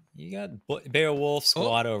 You got Beowulf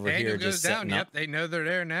squad over here just setting down. up. Yep, they know they're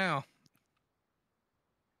there now.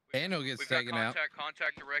 Daniel gets taken out.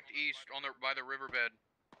 Contact direct east by the riverbed.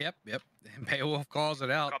 Yep. And Beowulf calls it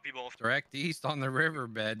out. Direct east on the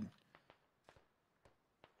riverbed.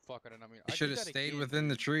 Fuck it, I mean, They should have stayed within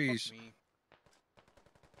the trees.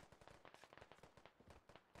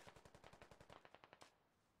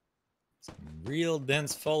 Some real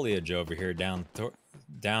dense foliage over here down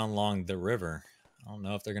along the river. I don't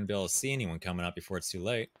know if they're going to be able to see anyone coming up before it's too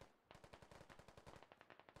late.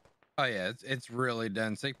 Oh yeah, it's really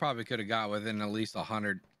dense. They probably could have got within at least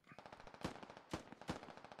 100.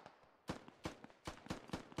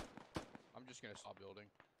 I'm just gonna stop building.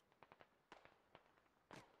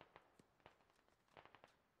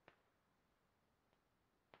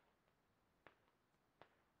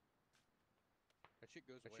 That shit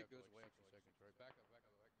goes away after like 6 seconds, right? Back up.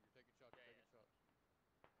 You're taking shots.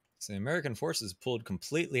 So the American forces pulled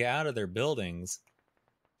completely out of their buildings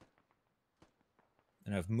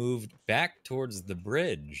and have moved back towards the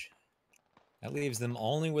bridge. That leaves them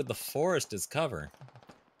only with the forest as cover.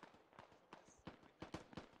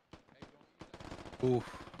 Ooh,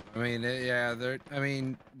 I mean, yeah,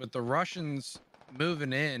 with the Russians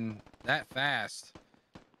moving in that fast,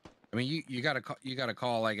 I mean, you gotta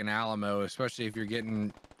call like an Alamo, especially if you're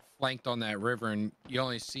getting flanked on that river and you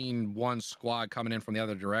only seen one squad coming in from the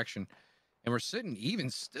other direction, and we're sitting even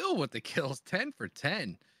still with the kills, 10 for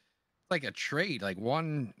 10. Like a trade, like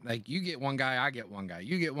you get one guy, I get one guy,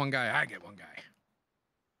 you get one guy, I get one guy.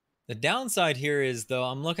 The downside here is, though,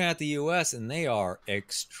 I'm looking at the US and they are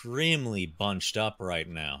extremely bunched up right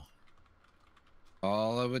now.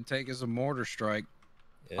 All it would take is a mortar strike,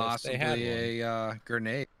 possibly a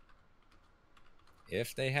grenade.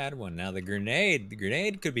 If they had one. Now the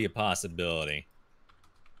grenade could be a possibility.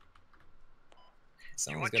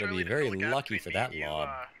 Someone's got to be very lucky for that lob.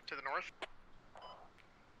 To the north.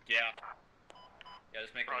 Yeah,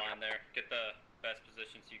 just make a line there. Get the best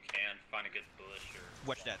positions you can. Find a good bush or...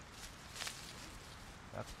 Watch that.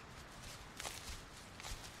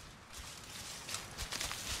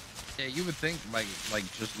 Yeah, you would think like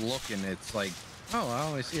just looking, it's like, oh, I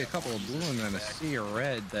only see a couple of blue and then a sea of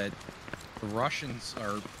red, that the Russians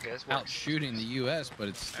are out shooting the U.S., but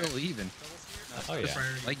it's still even. Oh yeah.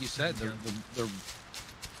 Like you said, the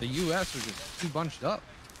U.S. are just too bunched up.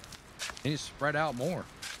 They need to spread out more.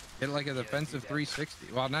 Get like a defensive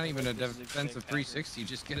 360. Well, not even a defensive 360.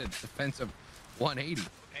 Just get a defensive 180.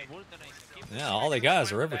 Yeah, all they got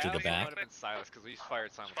is a river to the back.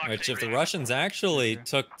 Which, if the Russians actually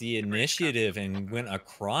took the initiative and went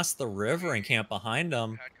across the river and camped behind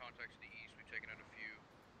them,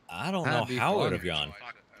 I don't know how it would have gone.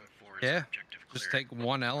 Yeah, just take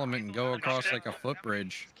one element and go across like a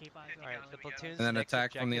footbridge. And then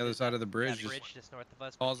attack from the other side of the bridge. Just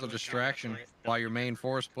cause a distraction while your main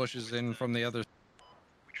force pushes in from the other.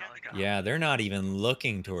 Yeah, they're not even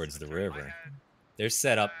looking towards the river. They're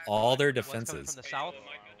set up all their defenses. From the south.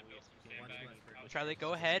 Charlie,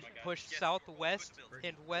 go ahead. Push southwest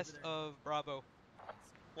and west of Bravo.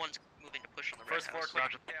 One's moving to push on the right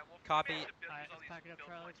house. Copy.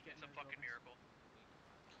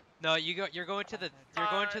 No, you're going to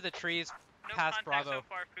the trees past Bravo.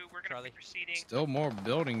 Charlie. Still more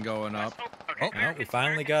building going up. Oh, no, we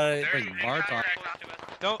finally got it. Bartok.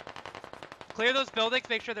 Don't clear those buildings.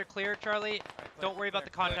 Make sure they're clear, Charlie. Don't worry about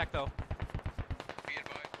the contact though.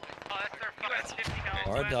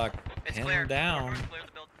 Bartok pinned him down.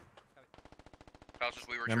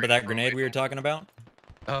 Remember that grenade we were talking about?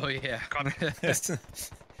 Oh yeah.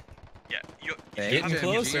 Getting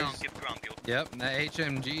closer. Yep, and the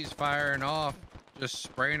HMG's firing off, just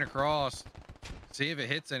spraying across. See if it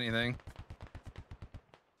hits anything.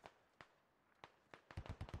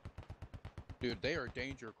 Dude, they are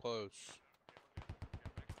danger close.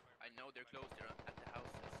 I know they're close. They're at the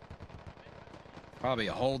houses. Probably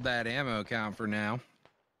hold that ammo count for now.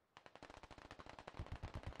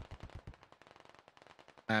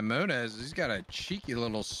 And Monez, he's got a cheeky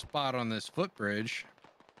little spot on this footbridge.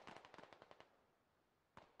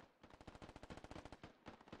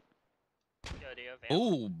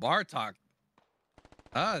 Ooh, Bartok.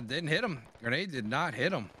 Didn't hit him. Grenade did not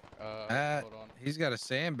hit him. Hold on. He's got a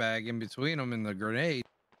sandbag in between him and the grenade.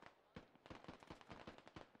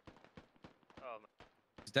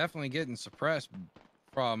 He's definitely getting suppressed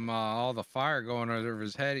from all the fire going over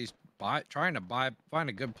his head. He's trying to find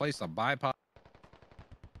a good place to bypass.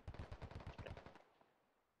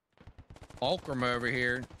 Fulcrum over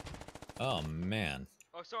here. Oh man.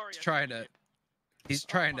 Oh, sorry. He's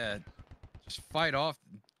trying to just fight off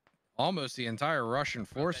almost the entire Russian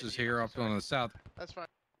forces here up on the south. That's fine.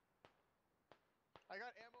 I got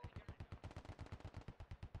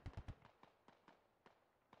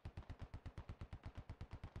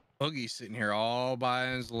ammo. Boogie's sitting here all by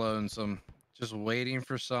his lonesome, just waiting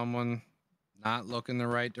for someone, not looking the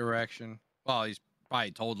right direction. Well, he's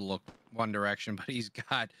probably told to look one direction, but he's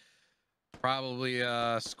got probably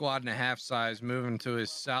a squad and a half size moving to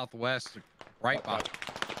his southwest, right by.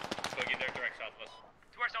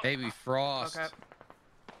 Maybe Frost. Okay.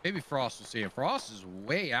 Maybe Frost will see it. Frost is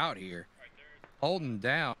way out here, holding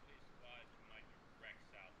down.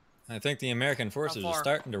 I think the American forces are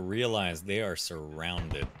starting to realize they are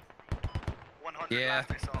surrounded. Yeah,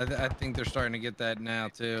 I think they're starting to get that now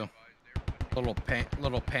too. Little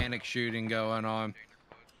panic shooting going on.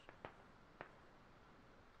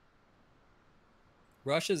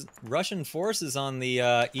 Russian forces on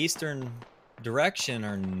the eastern direction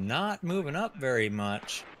are not moving up very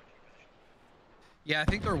much. Yeah, I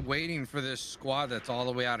think they're waiting for this squad that's all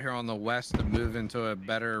the way out here on the west to move into a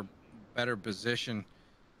better position.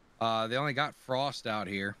 They only got Frost out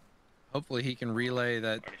here. Hopefully he can relay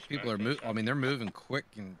that people are moving. I mean, they're moving quick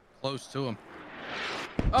and close to him.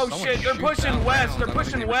 Oh shit, they're pushing west. They're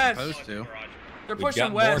pushing west. They're pushing west. We've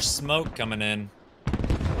got more smoke coming in.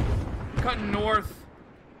 Cutting north.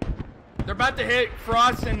 They're about to hit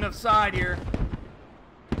Frost in the side here.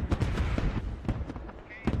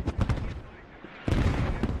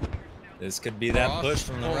 This could be that push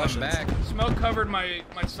from the Russians. Back. Smoke covered my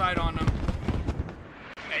sight on them.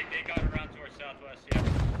 Hey, they got around to our southwest, yeah.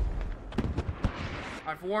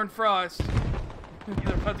 I've warned Frost.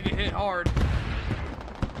 They're about to get hit hard.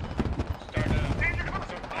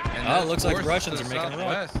 Oh, it looks like the Russians are making a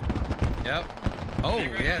run. Yep. Oh,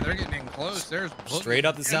 yeah, they're getting in close. There's straight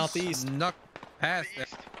up the southeast. Snuck past that.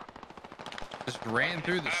 Just ran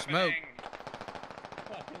through the smoke.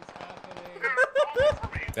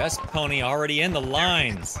 Best pony already in the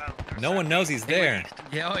lines. No one knows he's there.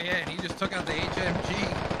 Yeah, oh yeah, and he just took out the HMG.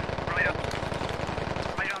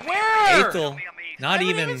 Where? Ethel, not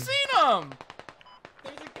even. I haven't seen him.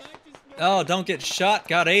 Oh, don't get shot.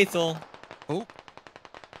 Got Ethel. Oh.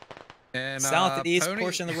 And southeast Pony,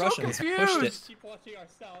 portion of the Russians pushed it. Keep watching our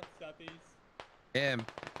southeast. And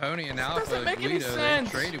Pony and Alpha Guido, they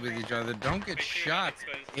traded with each other. Don't get shot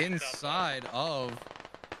inside of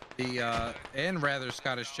the and rather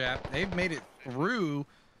Scottish chap. They've made it through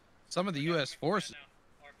some of the U.S. forces.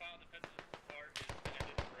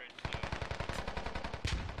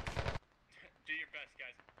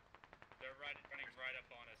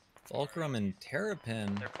 Fulcrum and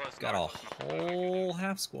Terrapin got a whole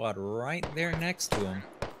half squad right there next to him.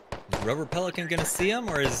 Is Rubber Pelican gonna see him,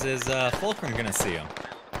 or is Fulcrum gonna see him?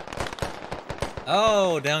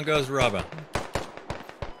 Oh, down goes Rubber.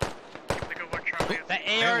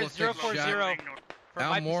 The AR is 040 from Now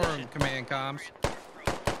my more position. command comms.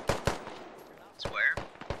 Swear.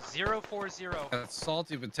 040. That's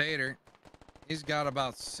Salty Potato. He's got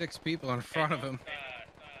about 6 people in front of him.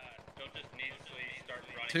 Don't just needlessly start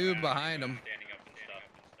running 2 around behind him. standing up and stuff.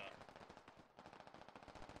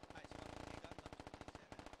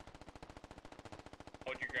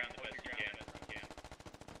 Hold your ground the best you can.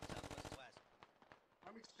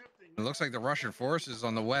 It looks like the Russian forces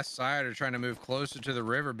on the west side are trying to move closer to the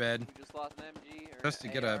riverbed, We just lost an MG or just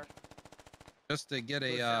to get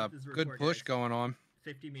a good push going on.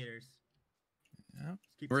 50 meters. Yeah.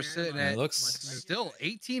 We're sitting at It looks still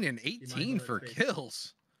 18 and 18 for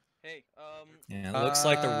kills. Hey, Yeah, it looks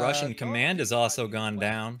like the Russian command has also gone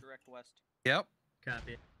down. direct west. Yep.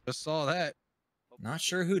 Copy. Just saw that. Not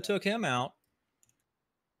sure who took him out.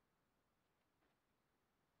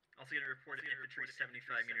 Also gonna report infantry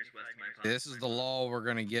 75 meters west of my position. This is the lull we're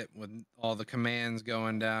gonna get with all the commands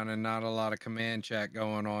going down and not a lot of command chat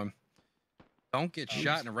going on. Don't get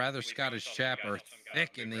shot, and a rather Scottish chap are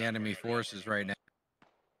thick in the enemy forces right now.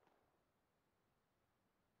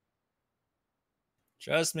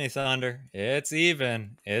 Trust me, Thunder. It's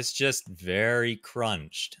even. It's just very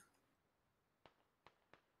crunched.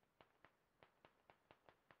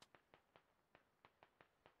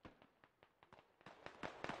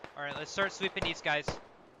 Alright, let's start sweeping these guys.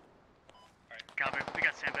 Copy. We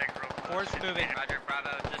got sandbag rope. Force moving. Roger, Bravo.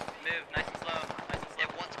 Just move nice and slow. Nice and slow. It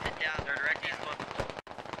wants pinned down. They're direct east.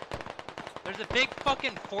 There's a big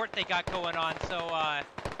fucking fort they got going on, so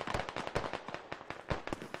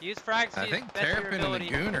use frags. I think Terrapin and the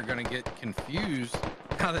Goon are going to get confused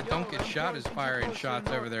now that Don't Get Shot is firing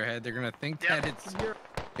shots over their head. They're going to think that it's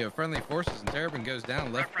friendly forces, and Terrapin goes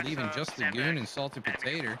down, left leaving just the Goon and Salty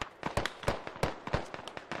Potato.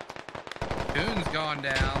 Goon's gone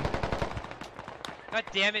down. God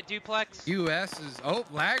damn it, Duplex. US is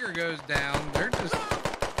Lagger goes down. They're just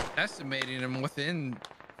decimating him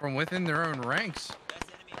from within their own ranks.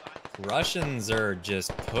 Russians are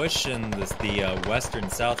just pushing the western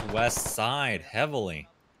southwest side heavily.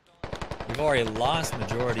 We've already lost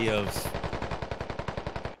majority of.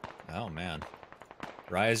 Oh man,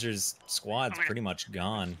 Riser's squad's pretty much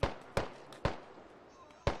gone.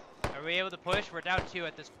 Are we able to push? We're down 2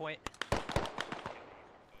 at this point.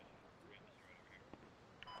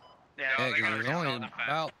 Yeah, because there's only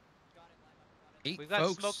about 8 We've got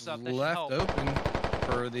folks smokes up, that should left help. open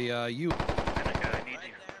for the U. I need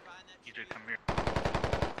you to come here.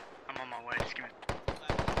 I'm on my way. Just give me.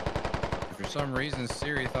 For some reason,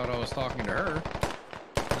 Siri thought I was talking to her.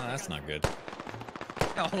 Oh, that's not good.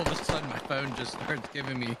 All of a sudden, my phone just starts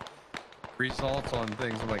giving me results on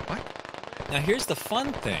things. I'm like, what? Now here's the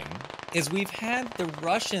fun thing, is we've had the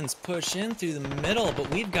Russians push in through the middle, but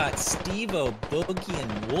we've got Steve-O, Boogie,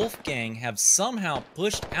 and Wolfgang have somehow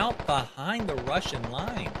pushed out behind the Russian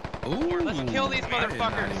line. Ooh, Let's kill these I did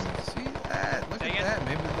not motherfuckers. even see that. Look at that.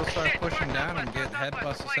 Maybe they'll start pushing down and get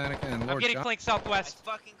Headbust, Seneca, and I'm Lord getting John. flanked southwest.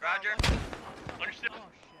 Roger. Understood.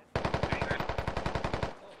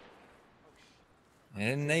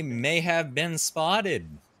 And they may have been spotted.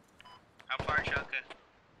 How far, Shaka?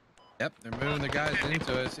 Yep, they're moving the guys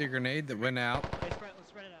into it. I see a grenade that went out. Let's spread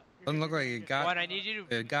it out. Doesn't look like it got. One, I need you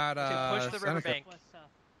to, It got push the Seneca. riverbank.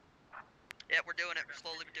 Yeah, we're doing it. We're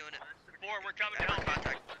slowly doing it. 4, we're coming Down down.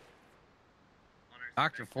 contact.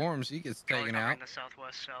 Dr. Forms, he gets taken out. In the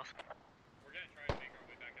southwest south. We're gonna try and make our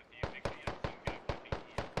way back up to you. Make sure you have some guy pushing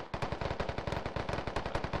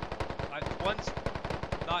east. One's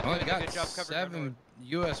not Only doing a got good job covering our 7 north.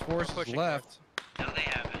 U.S. forces pushing left. No, they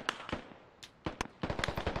haven't.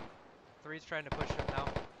 3's trying to push him now.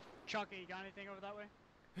 Chucky, you got anything over that way?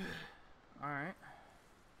 Alright.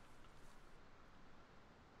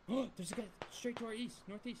 Oh, there's a guy straight to our east,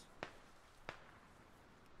 northeast.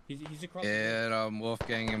 He's across. Get him,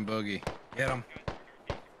 Wolfgang and Boogie. Get him.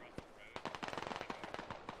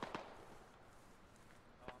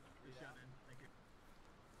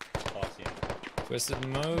 Twisted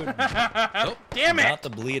mode. Nope. Damn it! About to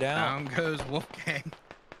bleed out. Down goes Wolfgang.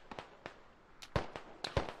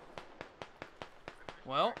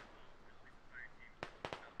 Well,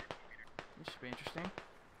 this should be interesting.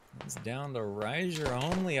 It's down to Riser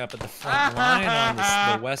only up at the front line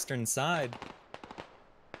on the western side.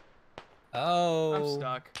 Oh. I'm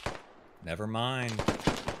stuck. Never mind.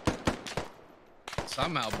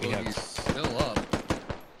 Somehow We have- Boogie's still up.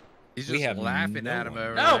 He's we just have laughing no at him one.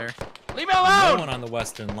 over No! there. Leave me alone! No one on the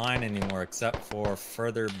western line anymore, except for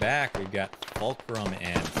further back. We've got Fulcrum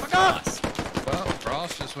and Frost. Well,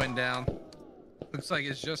 Frost just went down. Looks like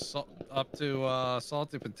it's just up to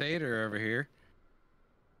Salty Potato over here.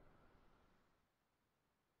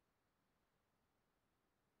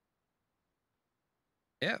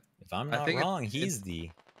 Yeah. If I'm not wrong, he's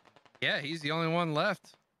the... Yeah, he's the only one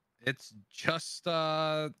left. It's just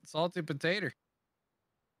Salty Potato.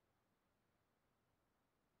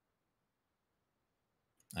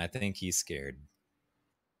 I think he's scared.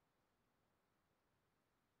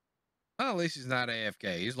 Well, at least he's not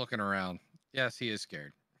AFK. He's looking around. Yes, he is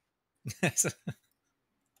scared.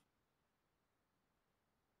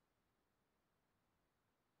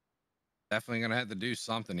 Definitely going to have to do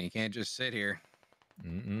something. He can't just sit here.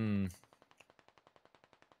 Mm-mm.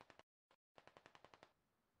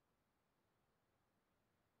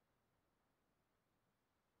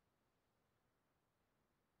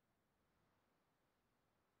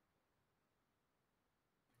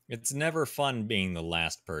 It's never fun being the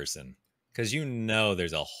last person, because you know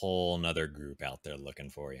there's a whole nother group out there looking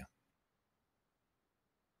for you.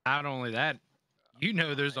 Not only that, you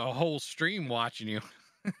know there's a whole stream watching you.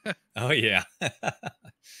 Oh, yeah. I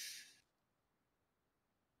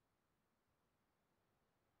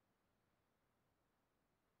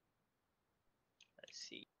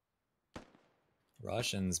see.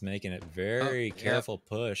 Russians making it very careful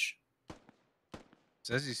push.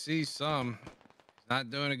 Says he sees some. He's not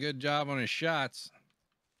doing a good job on his shots.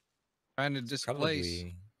 Trying to displace.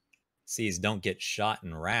 Probably sees don't get shot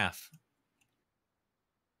in RAF.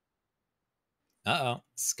 Uh-oh.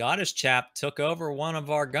 Scottish chap took over one of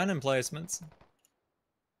our gun emplacements.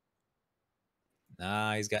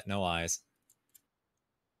 Nah, he's got no eyes.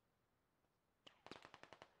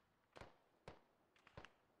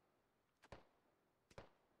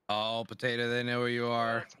 Oh, Potato, they know where you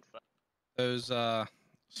are. Those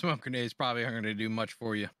smoke grenades probably aren't going to do much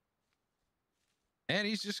for you. And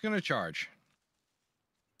he's just going to charge.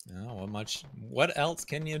 Oh, what else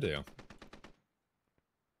can you do?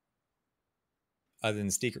 Other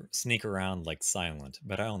than sneak around like Silent,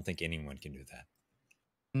 but I don't think anyone can do that.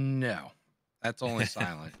 No, that's only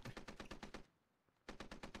Silent.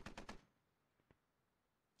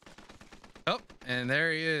 Oh, and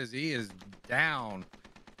there he is. He is down.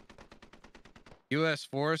 U.S.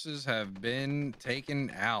 forces have been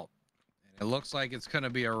taken out. And it looks like it's going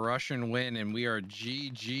to be a Russian win, and we are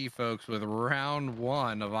GG, folks, with round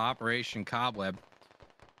 1 of Operation Cobweb.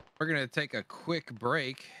 We're going to take a quick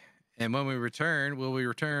break, and when we return, we'll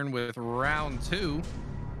return with round 2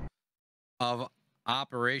 of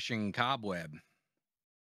Operation Cobweb.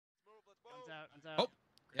 Oh,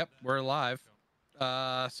 yep, we're live.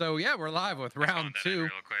 So yeah, we're live with round 2,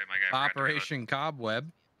 Operation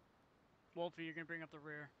Cobweb. Wolfie, you're gonna bring up the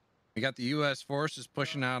rear. We got the U.S. forces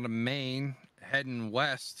pushing out of Maine, heading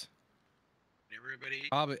west. Everybody,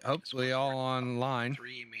 probably, hopefully, all online.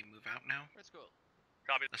 3, you may move out now. Let's go.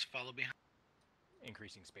 Copy. Let's follow behind.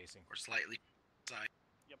 Increasing spacing. Or slightly side.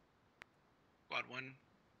 Yep. Squad 1,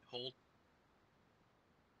 hold.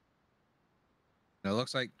 It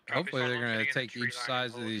looks like hopefully they're going to take each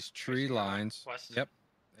side of these tree lines.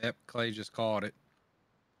 Yep. Clay just called it.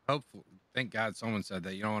 Hopefully, thank God someone said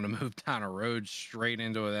that. You don't want to move down a road straight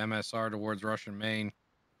into an MSR towards Russian Maine.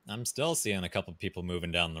 I'm still seeing a couple people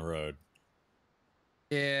moving down the road.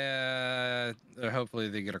 Yeah, hopefully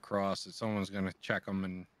they get across. That someone's going to check them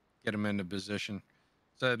and get them into position.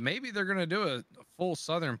 So maybe they're going to do a full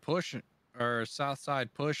southern push or south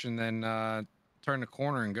side push and then turn the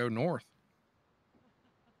corner and go north.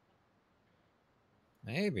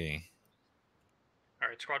 Maybe. All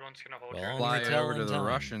right, squad 1's gonna hold. Well, Fly over to the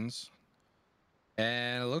Russians,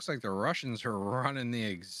 and it looks like the Russians are running the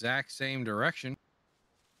exact same direction.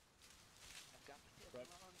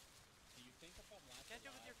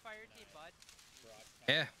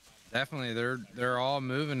 Yeah, definitely. They're all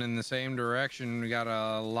moving in the same direction. We got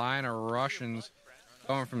a line of Russians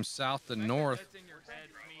going from south to north,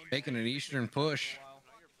 making an eastern push.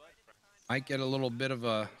 Might get a little bit of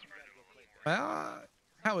a.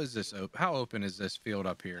 How is this open? How open is this field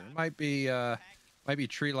up here? It might be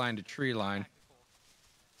tree line to tree line.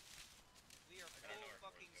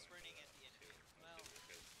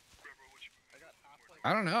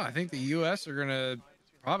 I don't know. I think the U.S. are gonna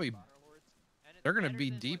they're gonna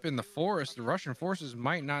be deep in the forest. The Russian forces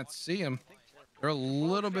might not see them. They're a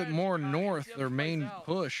little bit more north. Their main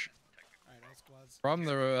push from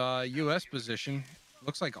the U.S. position.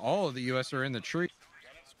 Looks like all of the U.S. are in the tree.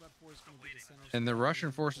 And the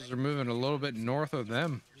Russian forces are moving a little bit north of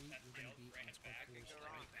them.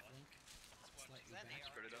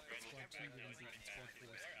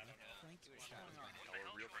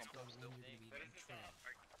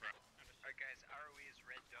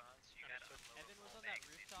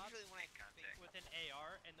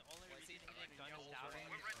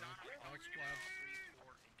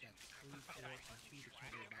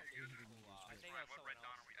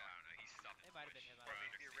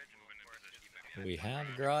 We have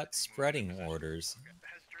got spreading orders,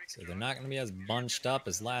 so they're not going to be as bunched up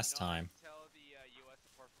as last time.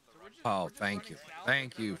 Oh, thank you.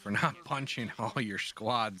 Thank you for not punching all your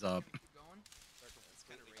squads up.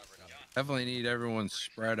 Definitely need everyone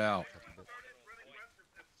spread out.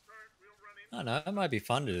 I don't know, it might be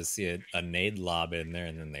fun to just see a nade lob in there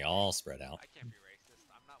and then they all spread out.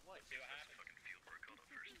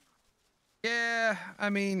 Yeah, I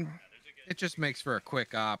mean, it just makes for a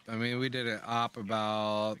quick op. I mean, we did an op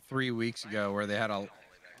about 3 weeks ago where they had a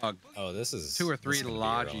oh, this is 2 or 3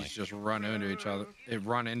 lodges just run into each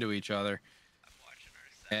other.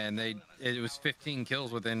 And it was 15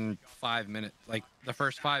 kills within 5 minutes. Like the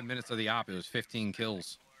first 5 minutes of the op, it was 15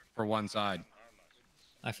 kills for one side.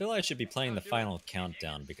 I feel I should be playing the final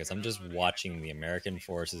countdown because I'm just watching the American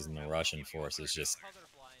forces and the Russian forces just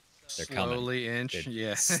they're slowly coming. Inch,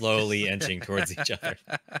 yeah, slowly inching towards each other.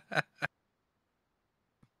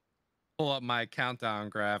 Pull up my countdown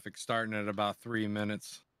graphic starting at about 3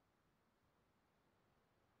 minutes.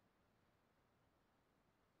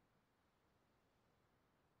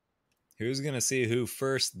 Who's gonna see who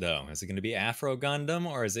first though? Is it gonna be Afro Gundam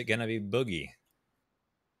or is it gonna be Boogie?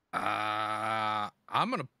 I'm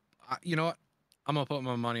gonna, you know what? I'm gonna put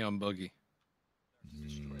my money on Boogie.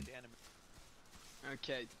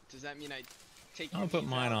 Okay, does that mean I take? I'll put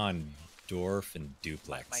mine on Dorf and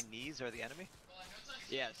Duplex. My knees are the enemy?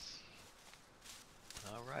 Yes.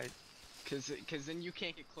 All right. Cause then you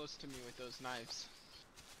can't get close to me with those knives.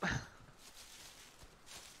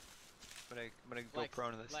 I'm gonna go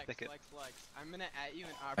prone in this thicket. I'm gonna at you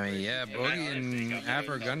and I mean, yeah, Boogie and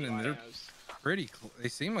Afro Gundam, they're pretty. They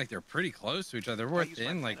seem like they're pretty close to each other. We're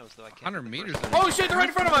within like 100 meters. Oh shit! They're right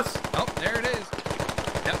in front of us. Oh, there it is.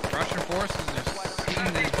 Yep, Russian forces are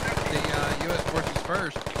seeing the U.S. forces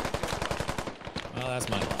first. Well, that's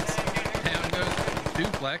my loss. Down goes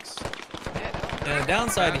Duplex. And the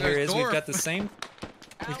downside here is we've got the same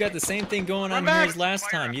thing going on here as last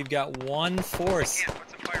time. You've got one force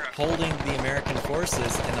holding the American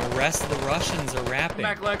forces, and the rest of the Russians are wrapping.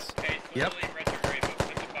 Back, Lex. Yep.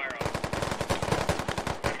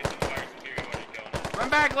 Run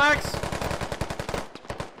back, Lex.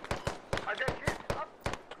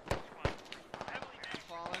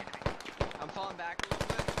 I'm falling back a little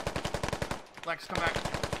bit. Lex, come back. I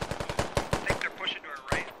think they're pushing to our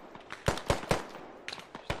right.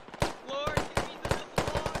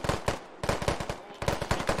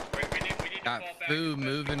 Got Fu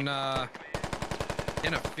moving in a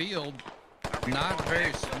field. Not a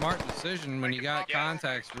very smart decision when you got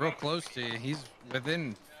contacts real close to you. He's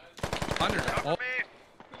within 100. Oh.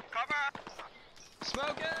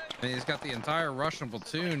 And he's got the entire Russian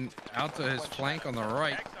platoon out to his flank on the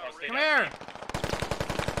right. Come here.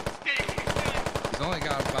 He's only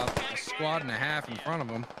got about a squad and a half in front of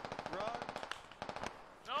him.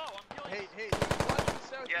 Hey,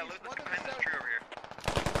 Yeah, let's come in this tree over here.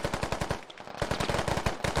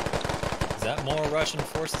 Is that more Russian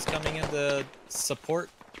forces coming in to support?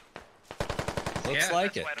 Looks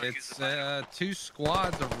like it. It's 2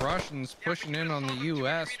 squads of Russians pushing in on the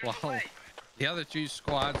U.S. while the other 2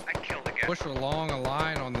 squads push along a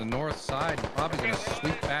line on the north side and probably going to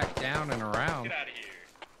sweep back down and around.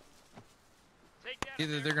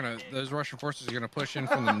 Either those Russian forces are going to push in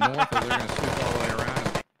from the north or they're going to sweep all the way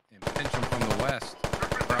around and pinch them from the west.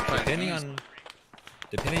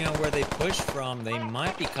 Depending on where they push from, they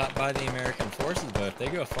might be caught by the American forces, but if they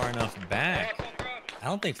go far enough back, I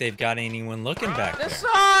don't think they've got anyone looking back there. This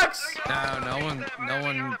sucks! No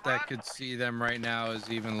one that could see them right now is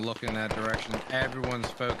even looking that direction. Everyone's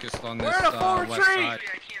focused on this west side.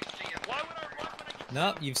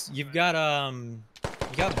 No, you've got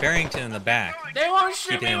Barrington in the back. They won't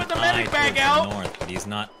shoot me with the medic bag out. North, but he's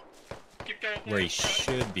not where he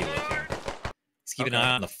should be looking. He's keeping an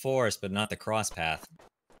eye on the forest, but not the cross path.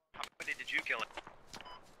 How many did you kill it?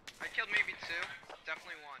 I killed maybe 2.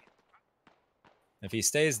 Definitely 1. If he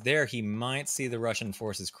stays there, he might see the Russian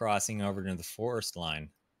forces crossing over to the forest line.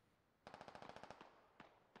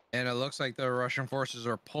 And it looks like the Russian forces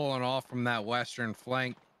are pulling off from that western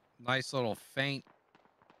flank. Nice little feint.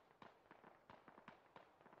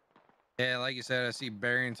 Yeah, like you said, I see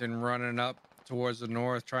Barrington running up towards the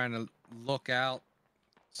north, trying to look out,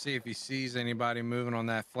 see if he sees anybody moving on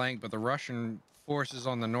that flank. But the Russian forces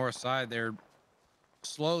on the north side, they're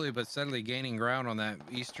slowly but steadily gaining ground on that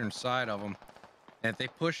eastern side of them. And if they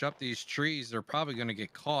push up these trees, they're probably going to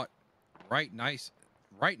get caught right in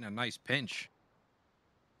a nice pinch.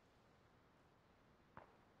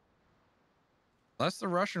 Unless the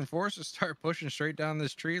Russian forces start pushing straight down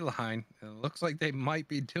this tree line, it looks like they might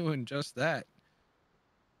be doing just that.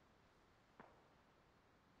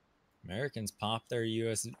 Americans popped their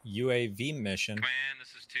US UAV mission. Command, this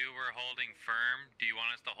is 2. We're holding firm. Do you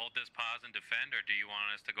want us to hold this pause and defend, or do you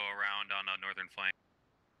want us to go around on a northern flank?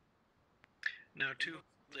 No, 2.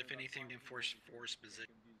 If anything, enforce force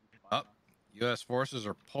position. Up. U.S. forces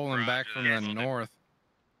are pulling back from the north.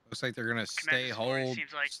 Looks like they're gonna stay hold,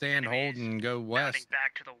 stand hold, and go west.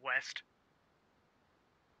 Back to the west.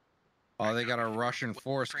 Oh, they got a Russian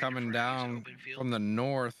force coming down from the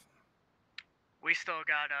north. We still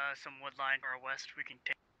got some wood line to our west. We can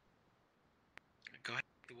take. Go ahead,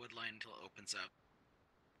 the wood line until it opens up.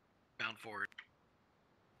 Bound forward.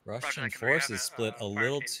 Russian forces split a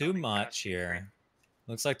little too much here.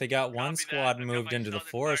 Looks like they got one squad moved into the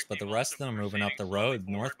forest, but the rest of them are moving up the road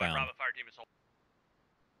northbound.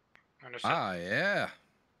 Ah, yeah.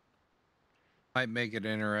 Might make it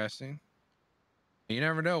interesting. You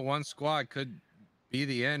never know. One squad could be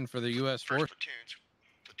the end for the U.S. force.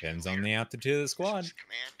 Depends on the aptitude of the squad.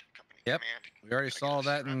 Yep. We already saw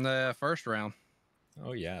that in the first round.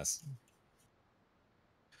 Oh, yes.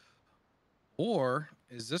 Or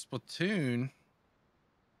is this platoon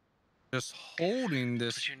just holding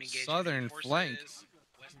this southern flank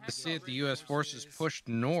to see if the U.S. forces pushed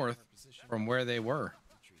north from where they were?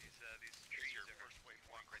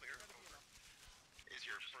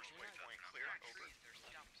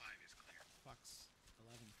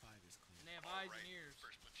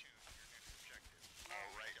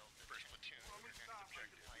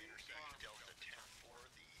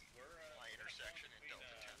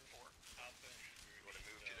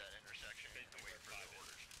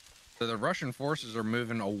 So the Russian forces are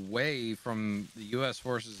moving away from the U.S.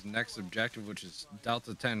 forces' next objective, which is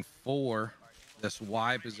Delta 10-4, this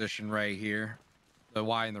Y position right here, the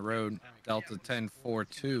Y in the road, Delta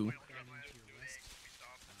 10-4-2.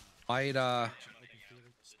 Might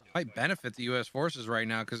benefit the U.S. forces right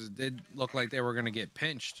now because it did look like they were going to get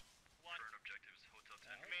pinched.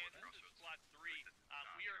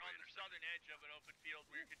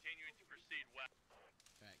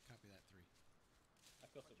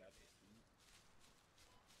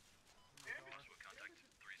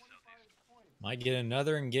 Might get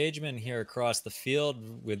another engagement here across the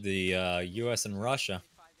field with the U.S. and Russia.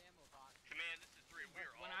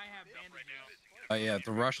 Oh yeah, if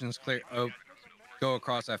the Russians clear, go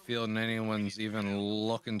across that field, and anyone's even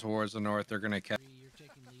looking towards the north, they're gonna catch. You're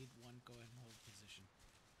taking lead. 1, go ahead and hold position.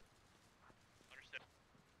 Understood.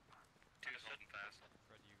 2 is holding fast.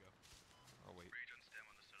 Fred, you go. Oh wait.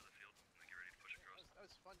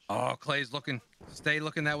 Oh, Clay's looking. Stay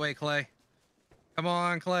looking that way, Clay. Come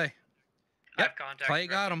on, Clay. Yep, Clay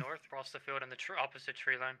got him. North across the field in the opposite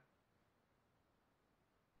tree line.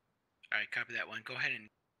 All right, copy that one. Go ahead and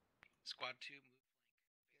squad 2 move.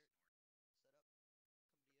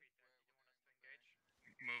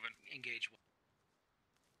 Moving. Engage.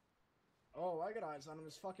 Oh, I got eyes on him.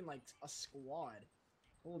 It's fucking like a squad.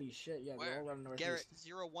 Holy shit! Yeah, they're all around northeast. Garrett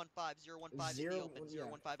 015 in the open. 015 in the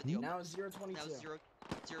open. Now it's 022. Now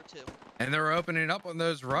it's 002. And they're opening up on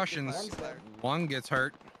those Russians. One gets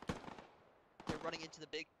hurt. They're running into the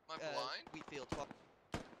big wheat field.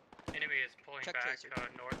 Enemy is pulling back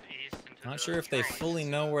northeast into Not sure if they fully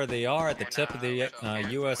know where they are at the tip of the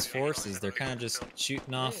U.S. forces. They're kind of just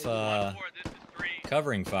shooting off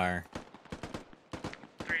covering fire.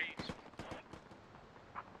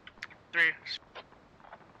 3.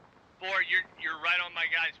 4, you're right on my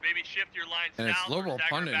guys. Maybe shift your lines And south. it's Liberal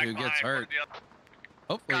Pundit who gets hurt.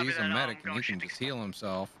 Hopefully Copy he's a that, medic and he can just heal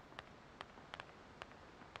himself.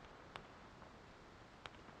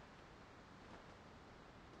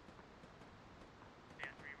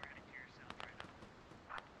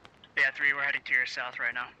 Yeah, 3, we're heading to your south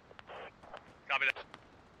right now. Copy that.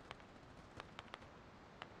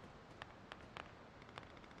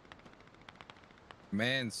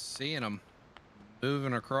 Man, seeing them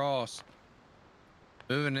moving across,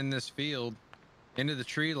 moving in this field into the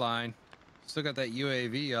tree line. Still got that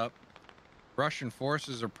UAV up. Russian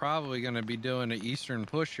forces are probably going to be doing an eastern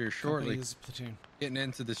push here shortly. Platoon. Getting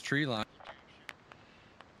into this tree line.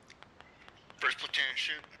 First platoon,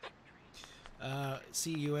 shoot.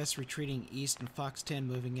 See U.S. retreating east and Fox 10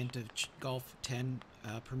 moving into Gulf 10.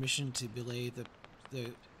 Permission to belay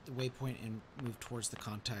the waypoint and move towards the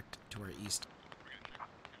contact to our east.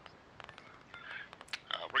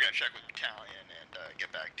 We're going to check with battalion and get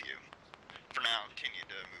back to you. For now, continue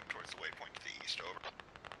to move towards the waypoint to the east, over.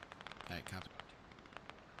 Alright, copy.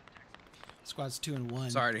 Squads 2 and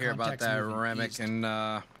 1. Sorry to hear about that, Remick, and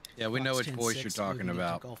yeah, we know which voice you're talking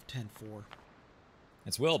about. Gulf 10-4.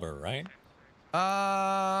 It's Wilbur, right?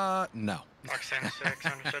 No. Roxanne 6,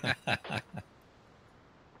 understood.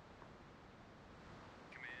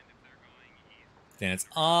 Then it's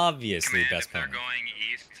obviously Command, best if they're pony. going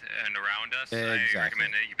east and around us, Exactly. I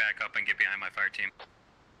recommend that you back up and get behind my fire team.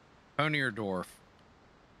 Pony or dwarf?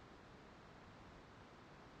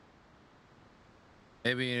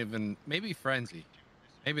 Maybe frenzy.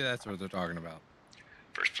 Maybe that's what they're talking about.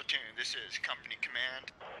 First platoon, this is company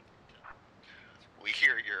command. We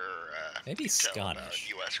hear your maybe intel about Scottish.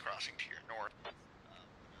 U.S. crossing to your north.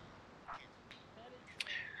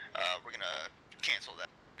 We're gonna cancel that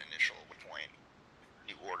initial point.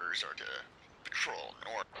 New orders are to patrol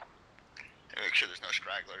north. And make sure there's no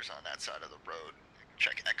stragglers on that side of the road.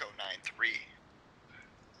 Check Echo 9-3.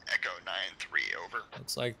 Echo 9-3, over.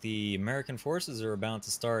 Looks like the American forces are about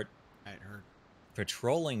to start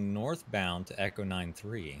patrolling northbound to Echo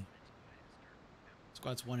 9-3.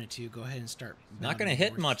 Squads 1 and 2, go ahead and start. Not going to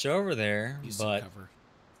hit much over there, but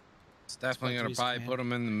it's definitely going to probably put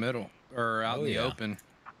them in the middle or out in the open.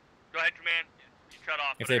 Go ahead, command. Shut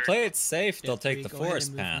off. If they play it safe, they'll take the go ahead and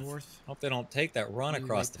forest move path. north. Hope they don't take that run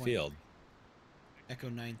across the field. Echo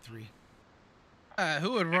 9-3.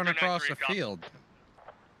 Who would run across the field?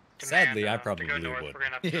 Sadly, I probably would. We're gonna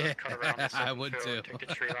have to cut around this I would too. Take the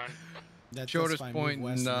tree line. Shortest point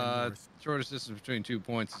and shortest distance between 2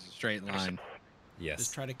 points is a straight line. Yes.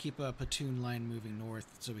 Just try to keep a platoon line moving north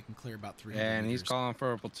so we can clear about 300 And he's meters. calling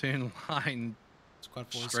for a platoon line Squad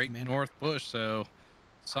 4 straight north push, so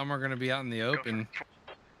some are going to be out in the open.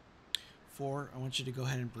 4, I want you to go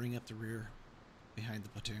ahead and bring up the rear behind the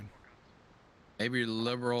platoon. Maybe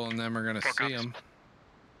Liberal and them are going to see him.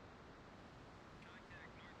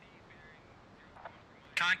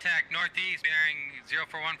 Contact northeast bearing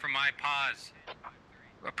 041 from my pause.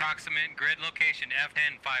 Approximate grid location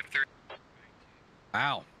F1053.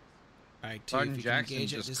 Wow. All right, Sergeant Jackson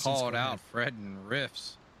just called out Fred and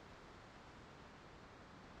Riffs.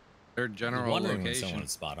 Their general wondering location. when someone would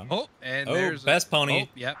spot him. Oh, and oh, there's best pony. Oh,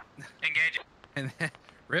 yep. Engage. And then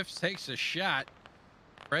Riffs takes a shot.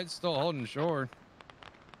 Fred's still holding short.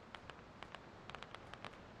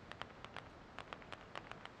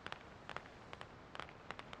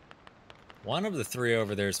 One of the 3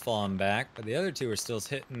 over there is falling back, but the other 2 are still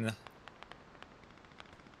hitting the...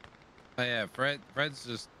 Oh, yeah, Fred's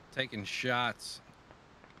just taking shots.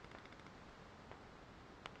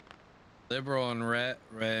 Liberal and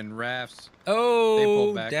Rafts. Oh, they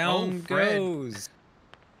pull back. down Fred goes.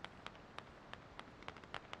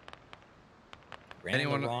 Ran in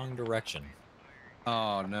the wrong direction.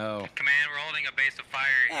 Oh, no. Command, we're holding a base of fire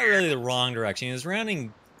Not here. really the wrong direction. He was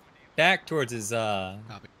rounding back towards his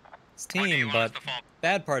team, but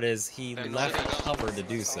bad part is he left cover to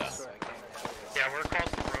do so. Yeah, we're across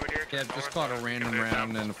the road here. Yeah, just caught a random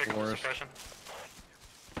round in the forest.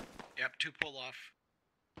 Yep, 2 pull off.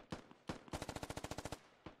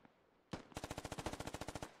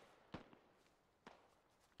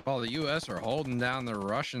 Well, the U.S. are holding down the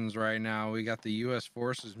Russians right now. We got the U.S.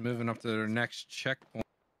 forces moving up to their next checkpoint.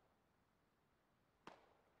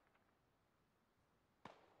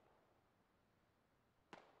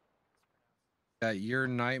 Got Your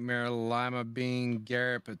Nightmare, Lima Bean,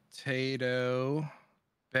 Garrett Potato,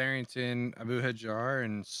 Barrington, Abu Hajar,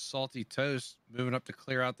 and Salty Toast moving up to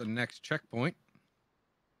clear out the next checkpoint.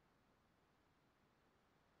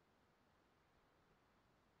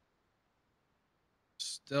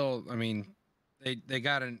 Still, I mean, they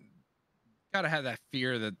gotta have that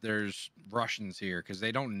fear that there's Russians here because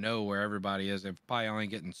they don't know where everybody is. They're probably only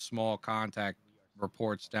getting small contact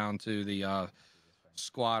reports down to the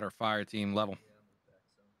squad or fire team level.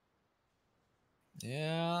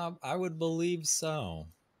 Yeah, I would believe so.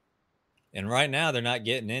 And right now they're not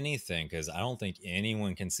getting anything because I don't think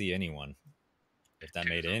anyone can see anyone. If that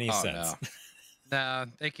made any sense. No. Nah,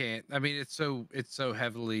 they can't. I mean, it's so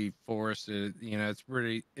heavily forested. You know, it's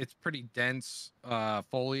pretty dense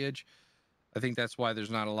foliage. I think that's why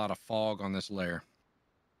there's not a lot of fog on this layer.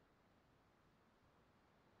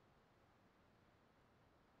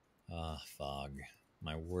 Fog.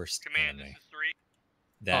 My worst Command, enemy. this is 3.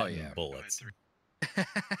 That Oh, and yeah. bullets. Command,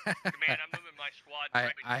 I'm moving my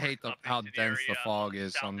squad. I hate how dense the fog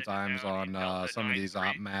is sometimes on some of these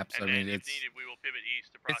op maps. I mean, it's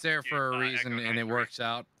there for a reason and it works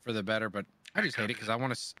out for the better. But I just hate it because I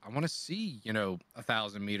want to see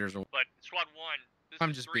 1,000 meters. But squad 1, this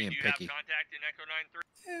I'm is just 3. being Do you picky. have contact in Echo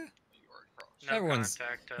 9-3? Yeah. Everyone's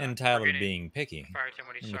entitled to being picky.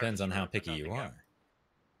 It depends on how picky you are.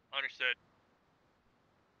 Understood.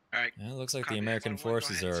 Alright. It looks like the American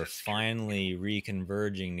forces are finally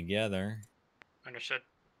reconverging together. Understood.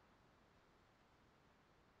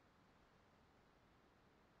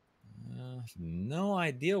 have no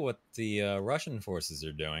idea what the Russian forces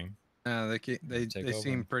are doing. They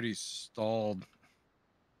seem pretty stalled.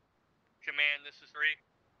 Command, this is 3.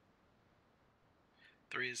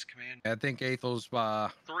 3 is command. I think Athel's 3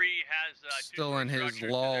 has still in his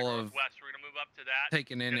lull of We're gonna move up to that.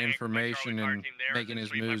 taking in information and making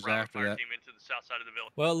his moves after that. Into the south side of the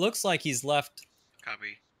village. Well, it looks like he's left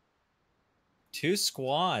Copy. 3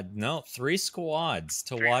 squads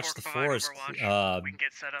to watch the forest we can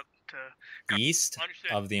get set up to east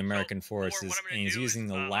of the American forces, and he's using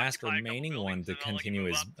the last remaining one to continue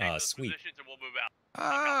his sweep.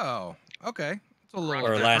 Oh, okay. It's a little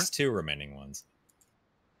or different. last 2 remaining ones.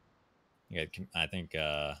 You got, I think,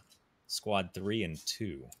 squad 3 and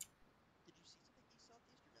 2.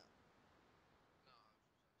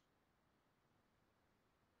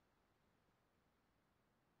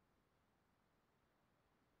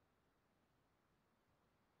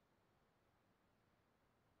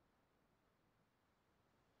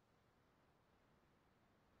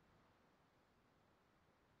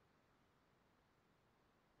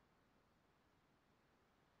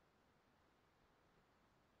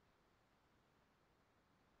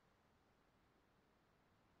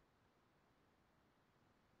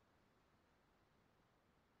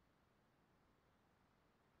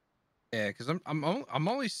 Yeah, because I'm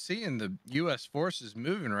only seeing the U.S. forces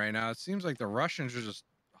moving right now. It seems like the Russians are just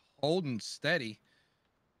holding steady.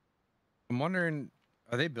 I'm wondering,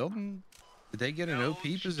 are they building? Did they get an OP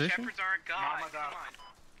position? Shepherds aren't God.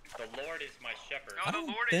 Come on. The Lord is my shepherd. I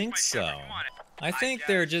don't think so. I think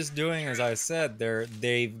they're just doing, as I said,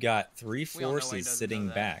 they've got 3 forces sitting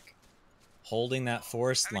back, holding that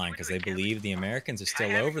forest line because they believe the Americans are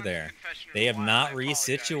still over there. They have not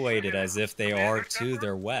resituated as if they are to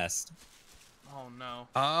their west. Oh no.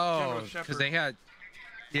 Oh, because they had,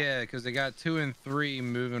 because they got 2 and 3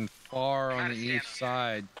 moving far on the east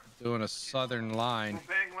side, doing a southern line.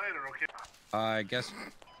 I guess.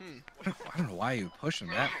 I don't know why you push them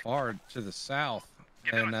that far to the south,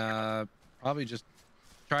 and probably just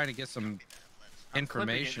trying to get some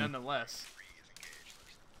information. Nonetheless.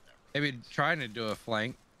 Maybe trying to do a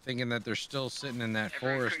flank, thinking that they're still sitting in that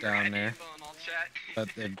forest down there, but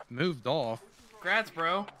they've moved off. Congrats,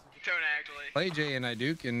 bro. PlayJ and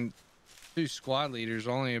Iduk and 2 squad leaders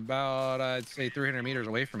only about, I'd say, 300 meters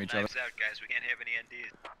away from each other. Knives out, guys. We can't have any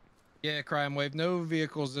NDs. Yeah, Crime Wave. No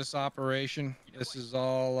vehicles this operation. This is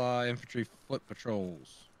all infantry foot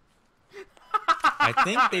patrols. I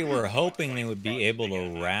think they were hoping they would be able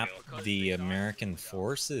to wrap the American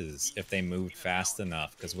forces if they moved fast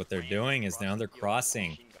enough, because what they're doing is now they're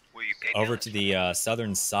crossing over to the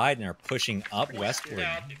southern side and are pushing up westward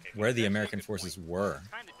where the American forces were.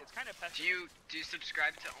 Do you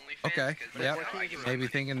subscribe to OnlyFans? Okay, yeah. Maybe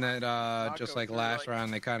thinking that just like last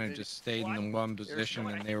round, they kind of just stayed in the one position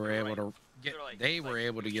and they were able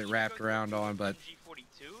to get wrapped around on, but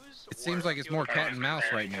it seems like it's more cat and mouse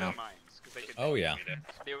right now. Oh yeah.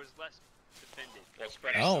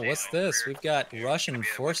 Oh, what's this? We've got Russian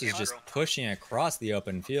forces just pushing across the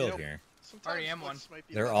open field here. Already am one.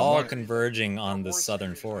 They're all converging on the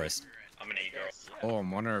southern forest. Oh, I'm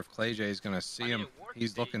wondering if ClayJ is going to see him.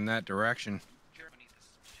 He's looking that direction.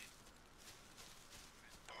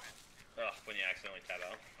 Ugh, when you accidentally tab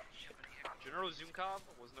out. General Zumkov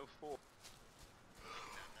was no fool.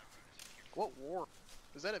 What war?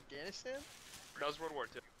 Was that Afghanistan? That was World War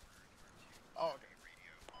II. Oh, okay.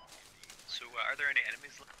 So, are there any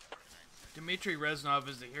enemies left? Dmitry Reznov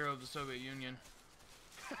is the hero of the Soviet Union.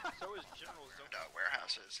 So is General Zumkov.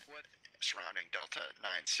 Warehouses surrounding Delta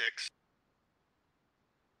 9-6.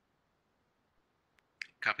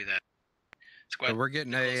 Copy that. So we're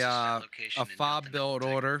getting a fob build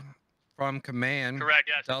order from command. Correct,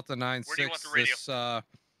 yes. Delta 9-6 this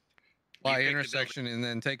Y intersection and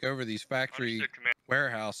then take over these factory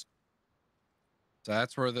warehouse. So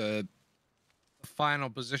that's where the final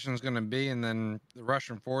position is going to be, and then the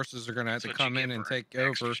Russian forces are going to have to come in and take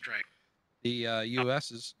over the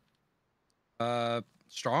U.S.'s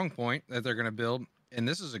strong point that they're going to build. And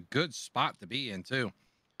this is a good spot to be in, too.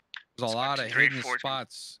 There's a lot of hidden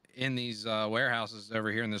spots in these warehouses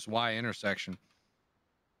over here in this Y intersection.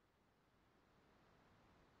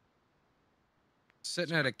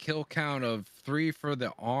 Sitting at a kill count of 3 for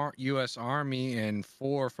the U.S. Army and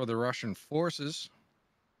 4 for the Russian forces.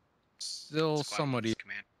 Still somebody.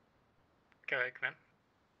 Command. Okay, command.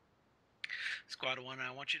 Squad 1, I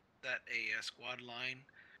want you to set a squad line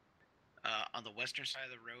on the western side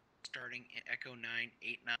of the road, starting in Echo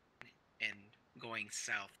 989 and going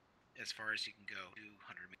south as far as you can go,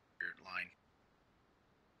 200-meter line.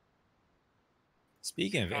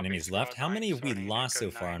 Speaking of enemies left, how many have we lost so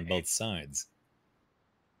far on both sides?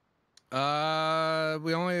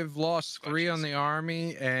 We only have lost 3 on the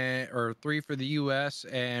Army, or 3 for the U.S.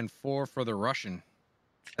 and 4 for the Russian.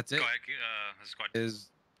 That's it. Has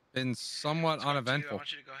been somewhat Squad 2, uneventful. I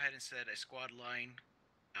want you to go ahead and set a squad line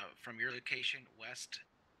from your location west,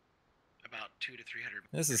 about 200 to 300.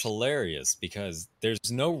 This is hilarious because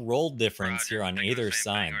there's no role difference here on either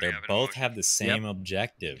side. They both have the same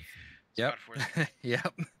objective. Yep.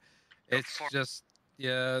 Yep. It's just,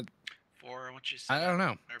 yeah. 4, I want you to I set don't up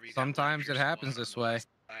know. wherever you got Sometimes left it your happens squad this on the way. west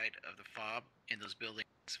side of the fob in those buildings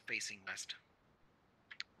facing west.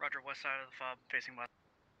 Roger, west side of the fob, facing west.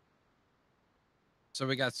 So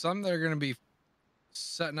we got some that are going to be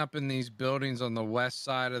setting up in these buildings on the west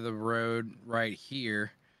side of the road right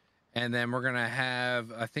here. And then we're going to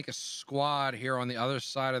have, I think, a squad here on the other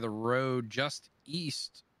side of the road just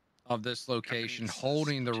east of this location,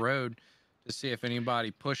 holding the road to see if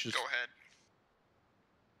anybody pushes. Go ahead.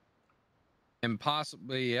 And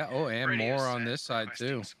possibly, yeah, oh, and more on this side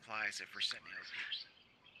too. Supplies if we're setting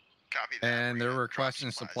Copy that. And they're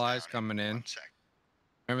requesting supplies coming in.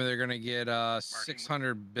 Remember, they're going to get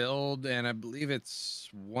 600 build, and I believe it's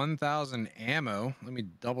 1,000 ammo. Let me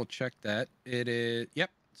double check that. It is,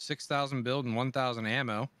 yep, 6,000 build and 1,000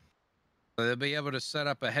 ammo. So they'll be able to set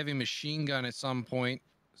up a heavy machine gun at some point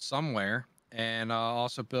somewhere, and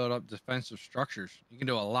also build up defensive structures. You can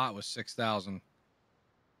do a lot with 6,000.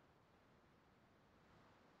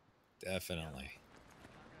 Definitely.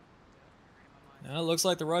 Now it looks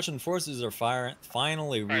like the Russian forces are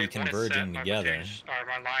finally reconverging together.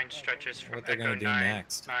 My line stretches from What they're going to do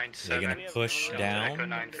next? Are they going to push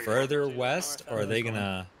down further west, or are they going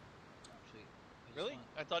to... Really?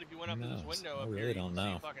 I thought if you went up to this window I up really here, don't you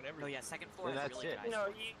know. could see fucking everything. Oh yeah, second floor. That's really it. nice. No,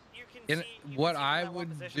 you can What I would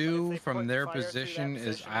do from their position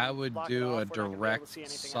is I would do a direct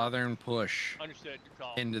southern push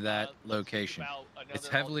into that location. It's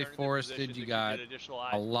heavily forested. You got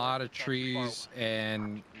a lot of trees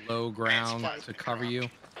and low ground to cover you.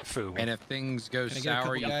 And if things go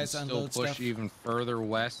sour, you can still push even further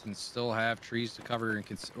west and still have trees to cover and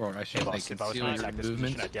or I should say conceal your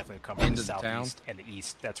movements into the town. And the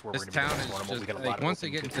east. That's where this we're going town to be is just like once they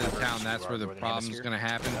get into the town, that's where the problem's going to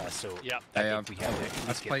happen.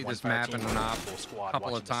 I've played this map in an op a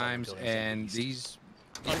couple of times, and these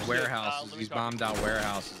warehouses, these bombed out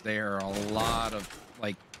warehouses, there are a lot of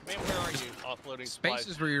like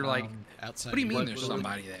spaces where you're like, outside. What do you mean there's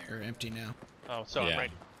somebody there? They're empty now. Oh, so Yeah. I'm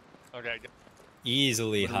ready. Okay.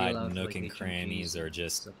 Easily What are we hide allowed in for, nook like, and HMGs crannies or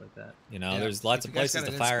just, stuff like that? you know, Yeah, there's lots if of you guys places got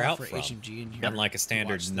to an fire spot out for from. HMG in here, Unlike a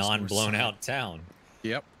standard watch this non-blown north out town.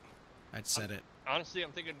 Yep. I'd set it. Honestly,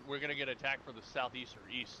 I'm thinking we're gonna get attacked from the southeast or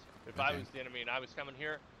east. If I was the enemy and I was coming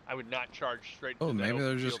here, I would not charge straight. Oh, to the maybe open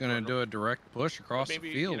they're just field going to for do a direct push across maybe,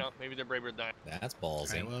 the field. You know, maybe they're braver than I. That's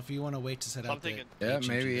ballsy. Alright, well, if you want to wait to set So I'm out the thinking- Yeah, HMG,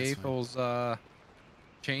 maybe that's fine. April's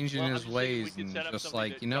changing Well, I'm his just thinking we ways could and set up just somebody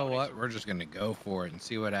like, that you know dominates what, we're just going to go for it and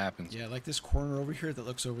see what happens. Yeah, like this corner over here that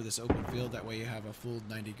looks over this open field. That way you have a full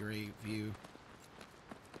 90-degree view.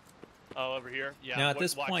 Oh, over here. Yeah. Now, at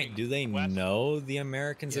this point, do they know the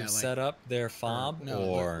Americans Yeah, have like- set up their fob, No,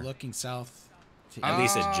 or looking south. To at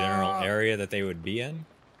least a general Uh, area that they would be in?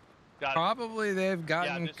 Probably they've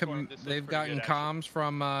gotten this looks they've pretty gotten good, comms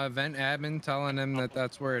from event admin telling them that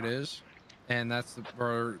that's where it is, and that's the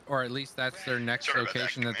or at least that's their next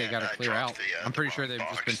location that they got to clear out. I'm pretty sure they've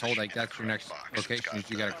just been told like that's your next location that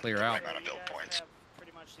you got to clear out.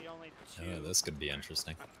 Oh, this could be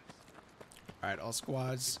interesting. Alright, all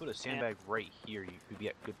squads. Put a sandbag right here. You could be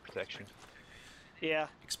at good protection. Yeah.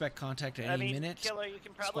 Expect contact at I any mean, minute. Killer, you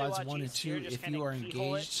can probably Squads watch 1 and east here, 2, just if kinda you are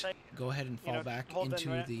keyhole it, engaged, like, go ahead and you know, fall back hold the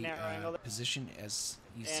into the narrow angle there. position as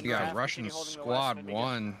you see. You got Russian squad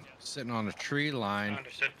 1 sitting on a tree line,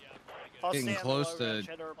 I'll getting stay on the close low road, to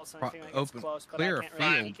cheddar or something that gets open, close, but I clear a can't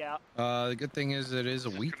really field. peek out. The good thing is it is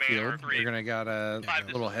a wheat field. You're gonna got a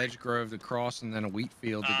little hedge grove to cross and then a wheat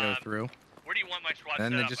field to go through. Where do you want my squad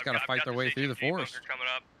Then set they up? just I've got to got- fight I've their got way this through the HMG bunker forest. coming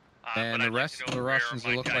up, And but the I'd like rest to of know the where Russians, it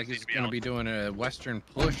my look guys like need it's to be going to out. be doing a western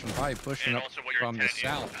push and probably pushing up from the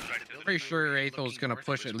south. Pretty sure Athel's going to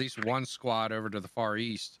push at least one squad over to the far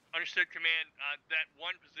east. Understood, command. That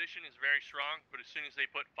one position is very strong, but as soon as they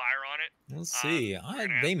put fire on it, We'll see.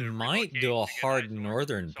 They might do a hard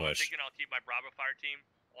northern so I'm push. thinking I'll keep my Bravo fire team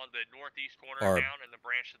on the northeast corner Or- of town and the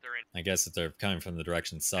branch that they're in. I guess if they're coming from the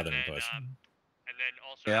direction southern push. And then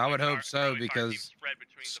also Yeah, I would hope so because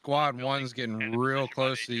Squad 1's getting real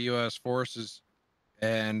close to the U.S. forces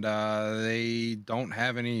and they don't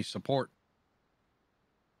have any support.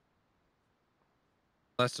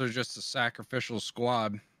 Unless they're just a sacrificial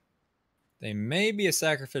squad. They may be a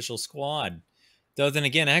sacrificial squad. Though then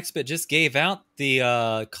again, Xbit just gave out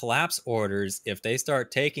the collapse orders. If they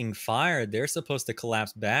start taking fire, they're supposed to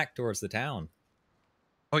collapse back towards the town.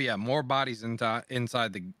 Oh yeah, more bodies inside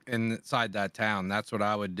that town. That's what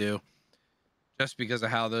I would do. Just because of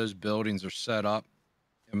how those buildings are set up.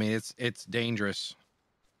 I mean, it's dangerous.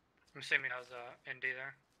 I'm assuming that was ND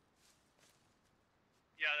there.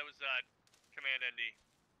 Yeah, that was Command ND.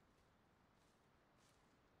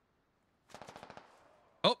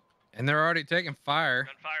 Oh, and they're already taking fire.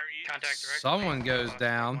 Gunfire east. Contact direct. Someone goes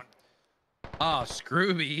down. Oh,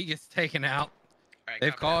 Scrooby, he gets taken out.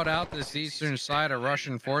 They've called out this eastern side of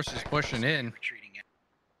Russian forces pushing in.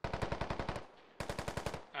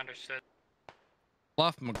 Understood.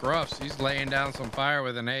 Bluff McGruffs, he's laying down some fire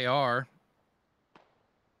with an AR.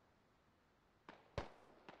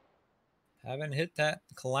 Haven't hit that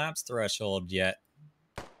collapse threshold yet.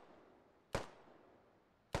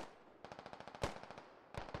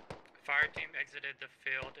 Fire team exited the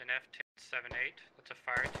field in F-10-78. That's a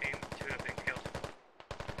fire team. 2 have been killed.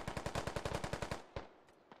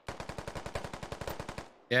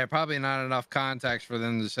 Yeah, probably not enough contacts for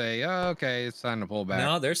them to say, oh, okay, it's time to pull back.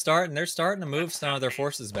 No, they're starting to move some of their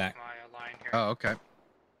forces back. Oh, okay.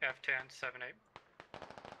 F-10-78.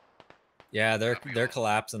 Yeah, they're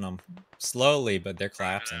collapsing them slowly, but they're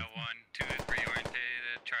collapsing. 1, 2, 3 oriented.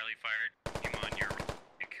 Charlie fired. Team on your right,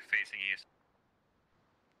 facing east.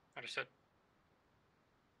 Understood.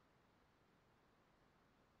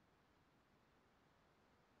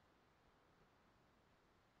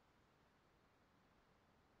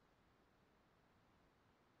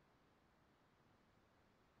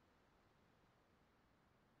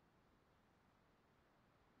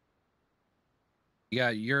 You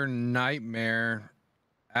got your nightmare,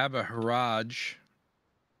 Abba Haraj,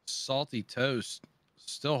 Salty Toast,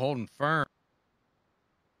 still holding firm.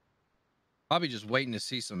 Probably just waiting to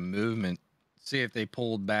see some movement, see if they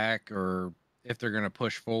pulled back or if they're going to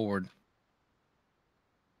push forward.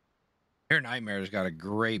 Your Nightmare's got a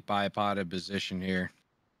great bipoded position here.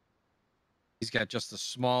 He's got just the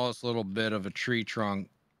smallest little bit of a tree trunk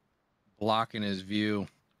blocking his view.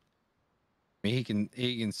 I mean,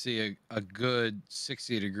 he can see a good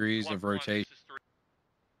 60 degrees of rotation.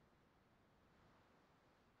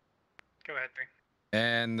 Go ahead, 3.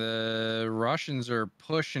 And the Russians are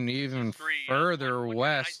pushing even further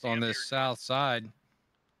west on this south side.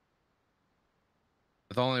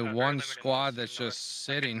 With only one squad that's just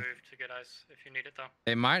sitting. Move to get eyes if you need it, though.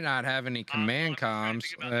 They might not have any command comms.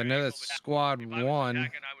 I know that's squad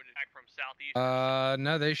 1.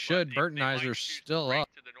 No, they should. Bert and Eyes are still up.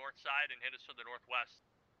 To the north side and hit us to the northwest.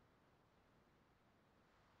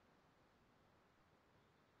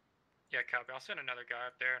 Yeah, copy. I'll send another guy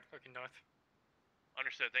up there looking north.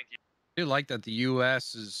 Understood. Thank you. I do like that the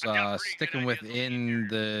U.S. is sticking within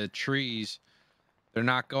the trees. They're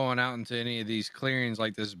not going out into any of these clearings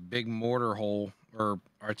like this big mortar hole or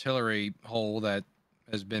artillery hole that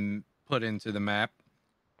has been put into the map.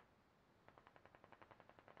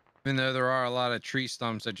 Even though there are a lot of tree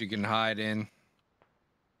stumps that you can hide in.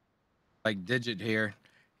 Like Digit here.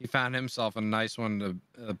 He found himself a nice one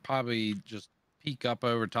to probably just peek up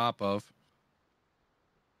over top of.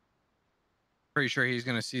 Pretty sure he's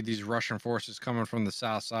going to see these Russian forces coming from the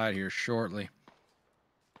south side here shortly.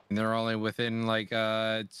 And they're only within, like,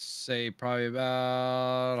 I'd say probably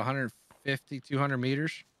about 150, 200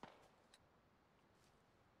 meters.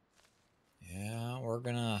 Yeah,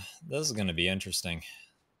 this is gonna be interesting.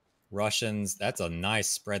 Russians, that's a nice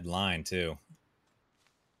spread line too.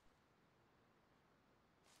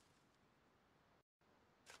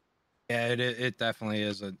 Yeah, it definitely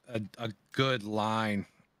is a good line.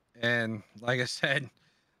 And like I said,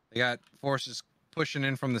 they got forces pushing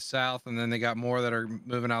in from the south, and then they got more that are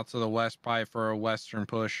moving out to the west, probably for a western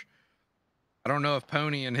push. I don't know if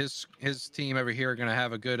Pony and his team over here are going to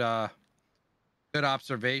have a good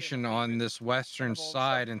observation on this western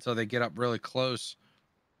side until they get up really close.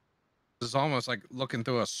 This is almost like looking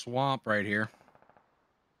through a swamp right here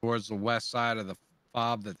towards the west side of the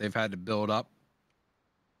fob that they've had to build up.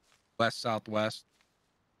 West southwest.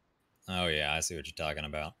 Oh yeah, I see what you're talking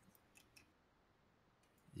about.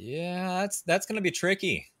 Yeah, that's going to be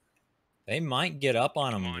tricky. They might get up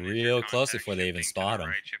on them real close before they even spot them.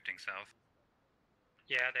 Right, shifting south.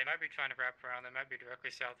 Yeah, they might be trying to wrap around. They might be directly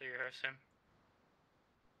south of your house, Sim.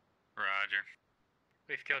 Roger.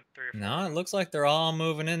 We've killed 3 or 4. No, it looks like they're all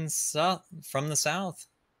moving in south from the south.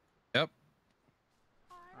 Yep.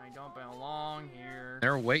 I don't belong here.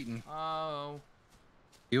 They're waiting. Oh.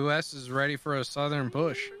 U.S. is ready for a southern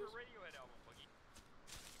push.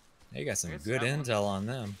 They got some good intel on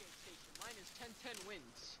them. Mine is 10-10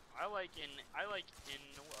 wins. I like in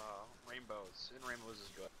rainbows. In rainbows is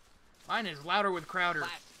good. Mine is louder with Crowder.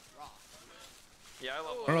 Yeah, I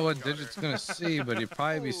love. I don't know what Digit's gonna see, but he'll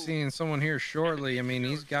probably be seeing someone here shortly. I mean,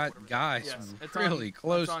 he's got guys Yes, it's really on-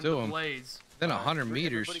 close it's on to him. Blaze. Then 100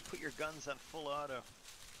 meters. Everybody put your guns on full auto.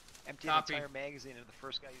 Empty Copy. an entire magazine into the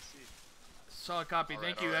first guy you see. Solid copy.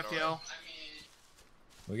 Thank you, FTL.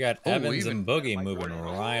 We got Evans and Boogie moving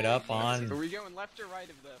right up Are on. we going left or right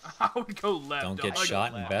of this? I would go left. Don't get dog.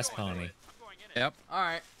 shot in Best Pony. Yep. All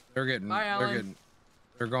right. They're getting. Bye, Alan.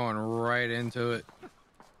 They're going right into it.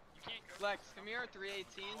 Flex, come here,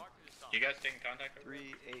 318. You guys taking contact?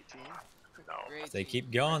 318. If they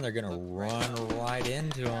keep going, they're gonna run right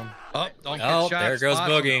into them. Oh, don't get shot. There goes Spot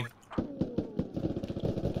Boogie.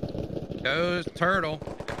 Goes Turtle.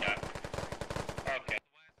 Yeah. Okay.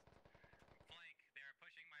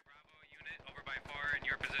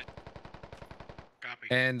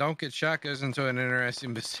 And don't get shot goes into an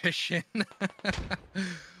interesting position.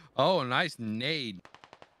 Oh, nice nade.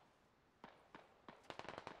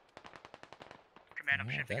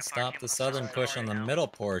 That stopped the southern push on the middle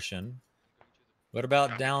portion. What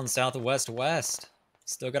about down southwest west?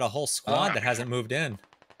 Still got a whole squad that hasn't moved in.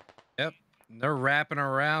 Yep, they're wrapping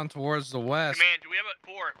around towards the west. Command, do we have a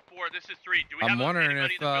four? This is 3. Do we I'm have wondering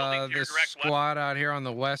anybody if in the building to your this direct west? squad out here on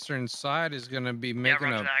the western side is going to be making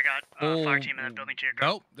roger a that. I got full... fire team in that building to your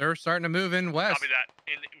Nope, they're starting to move in west. Copy that.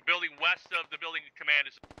 In building west of the building command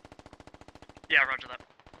is. Yeah, roger that.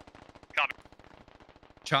 Copy.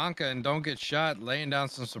 Chanka and don't get shot, laying down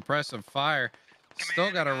some suppressive fire.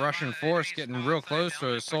 Still got a Russian force getting real close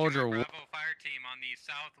to a soldier.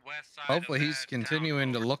 Hopefully he's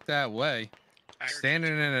continuing to look that way.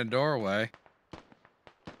 Standing in a doorway.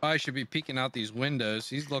 Probably should be peeking out these windows.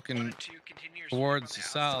 He's looking towards the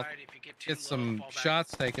south. Get some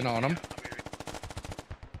shots taken on him.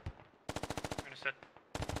 Understood.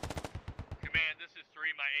 Command, this is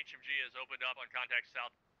 3. My HMG has opened up on contact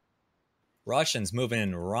south. Russians moving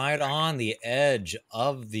in right on the edge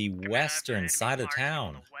of the western side of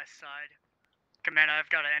town. West side. Command, I've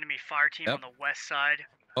got an enemy fire team on the west side.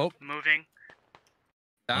 Oh. Moving.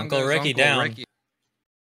 Uncle Ricky down. Ricky. 1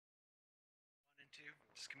 and 2.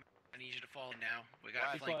 I need you to fall now. We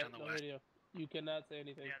got flanked on the west. You cannot say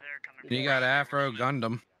anything. Yeah, they're coming. You got Afro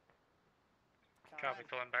Gundam. Copy,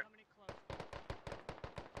 pulling back.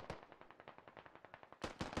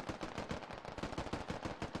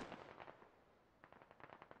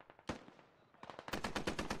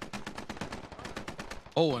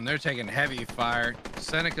 Oh, and they're taking heavy fire.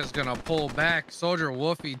 Seneca's gonna pull back. Soldier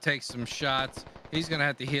Wolfie takes some shots. He's gonna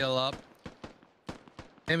have to heal up.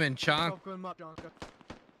 Him and Chonk.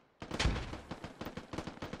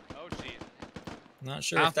 Oh, jeez. Not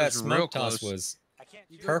sure if that smoke toss was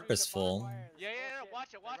purposeful. Yeah,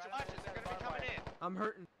 watch it. They're gonna be coming in. I'm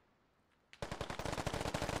hurting.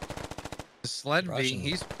 Sledby,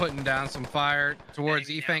 he's putting down some fire towards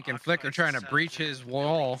Efank and Flicker, trying to breach his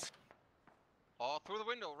wall. Oh, through the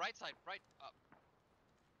window, right side, right up.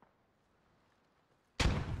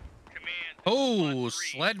 Oh,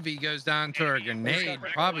 Sledby goes down to a grenade,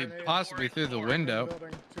 probably possibly through the window.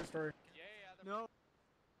 No.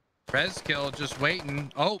 Res kill just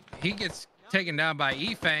waiting. Oh, he gets taken down by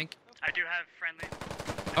Efank. I do have friendly.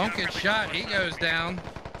 Don't get shot. He goes down.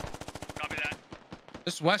 Copy that.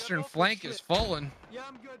 This western flank is falling. Yeah,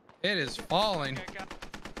 I'm good. It is falling.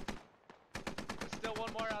 There's still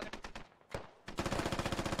one more out there.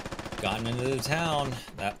 Gotten into the town.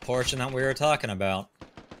 That portion that we were talking about.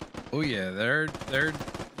 Oh yeah, the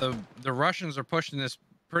Russians are pushing this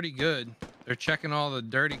pretty good. They're checking all the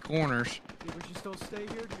dirty corners. Would you still stay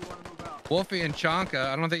here? Or do you want to move out? Wolfie and Chanka,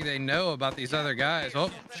 I don't think they know about these other guys. Oh,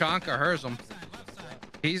 Chanka hears them.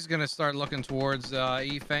 He's gonna start looking towards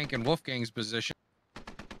Efank and Wolfgang's position.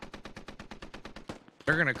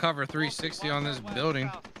 They're gonna cover 360 on this building.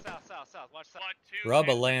 South. Watch south.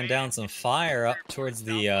 Rubba laying down some fire up towards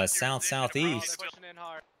the south-southeast.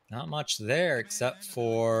 Not much there except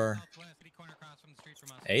for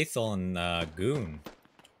Aethel and Goon.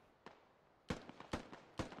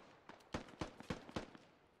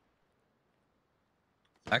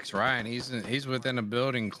 X Ryan, he's within a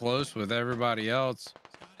building close with everybody else.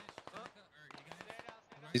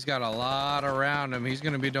 He's got a lot around him. He's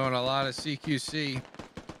going to be doing a lot of CQC.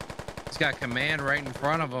 He's got command right in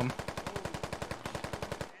front of him.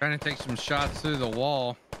 Trying to take some shots through the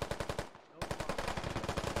wall.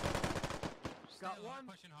 Got one.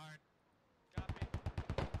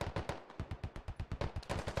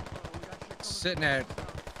 Sitting at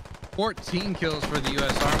 14 kills for the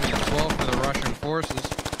U.S. Army and 12 for the Russian forces.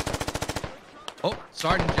 Oh,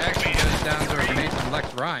 Sergeant Jackson goes down to a grenade from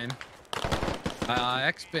Lex Ryan.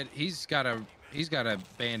 Expit, he's got a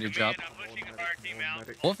bandage up.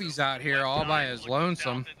 Wolfie's out here all by his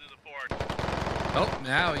lonesome. Oh,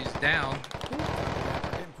 now he's down. We're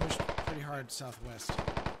getting pushed pretty hard southwest.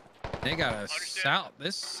 They got a south.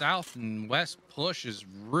 This south and west push has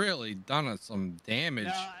really done us some damage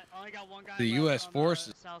to the U.S.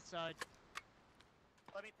 forces. South side.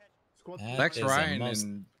 Lex Ryan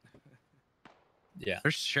and yeah,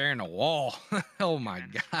 they're sharing a wall. Oh my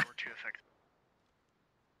god.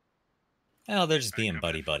 Well, they're just being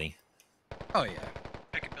buddy. Oh yeah.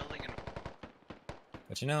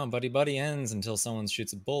 But you know, buddy ends until someone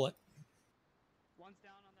shoots a bullet. One's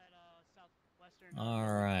down on that southwestern. All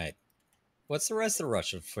right. What's the rest of the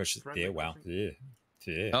Russia push? Yeah, wow.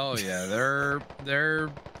 Yeah. Oh yeah, they're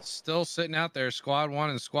still sitting out there. Squad 1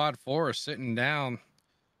 and Squad 4 are sitting down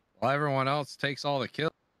while everyone else takes all the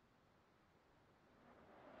kills.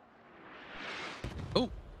 Oh,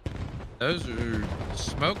 those are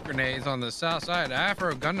smoke grenades on the south side.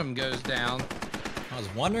 Afro Gundam goes down. I was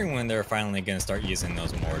wondering when they're finally going to start using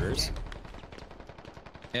those mortars.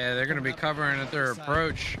 Yeah, they're going to be covering at their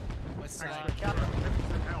approach. Got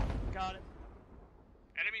it.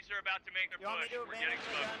 Enemies are about to make their push. We're getting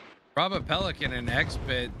smoked. Bravo Pelican and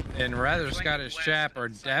Expit and Rather Scottish Chap are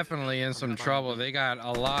definitely in some trouble. They got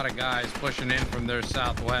a lot of guys pushing in from their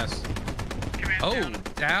southwest.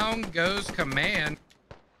 Down goes Command.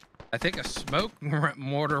 I think a smoke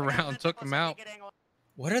mortar round took him out.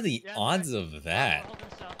 What are the odds of that?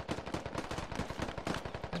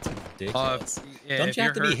 That's ridiculous. Yeah, don't you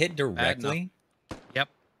have to be hit directly? Yep.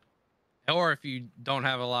 Or if you don't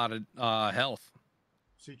have a lot of health.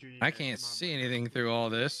 I can't see anything through all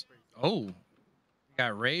this. Oh,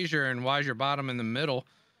 got Razor and Wiser Bottom in the middle,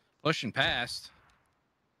 pushing past.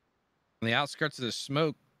 On the outskirts of the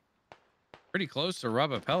smoke, pretty close to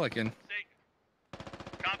Rubba Pelican.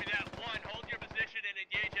 Copy that. 1, hold your position and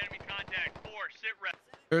engage enemy contact. 4, sit rep.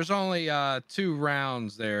 There's only 2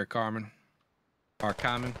 rounds there, Carmen. Or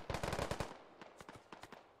Carmen.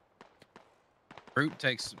 Brute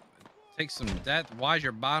takes some death.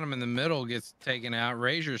 Wiser Bottom in the middle gets taken out.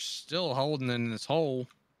 Razor's still holding in this hole.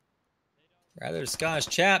 Rather Scottish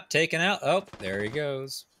Chap taken out. Oh, there he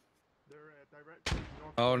goes.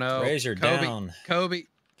 Oh no. Razor down. Kobe.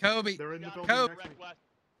 They're in the building.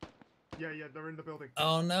 Yeah, they're in the building.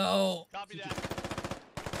 Oh no. Copy that.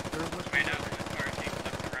 Commando fire team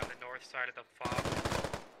looking around the north side of the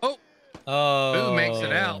fog. Oh. Who makes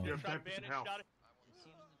it out?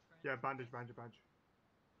 Yeah, bandage.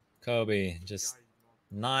 Kobe, just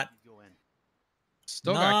not.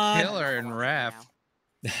 Still got Killer and Raph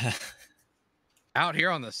out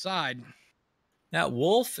here on the side. Now,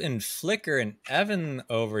 Wolf and Flicker and Evan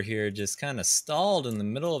over here just kind of stalled in the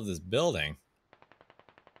middle of this building.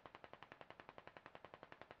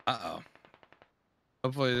 Uh-oh.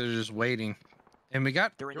 Hopefully they're just waiting. And we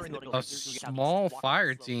got a small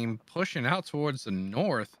fire team pushing out towards the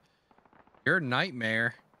north. Your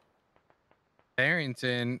Nightmare,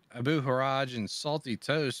 Barrington, Abu Haraj, and Salty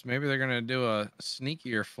Toast. Maybe they're going to do a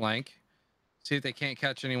sneakier flank. See if they can't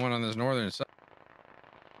catch anyone on this northern side.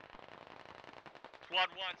 Squad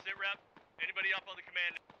 1, sit rep. Anybody up on the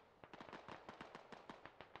command?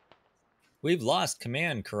 We've lost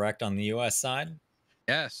command, correct, on the U.S. side?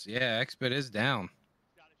 Yes, yeah, Expit is down.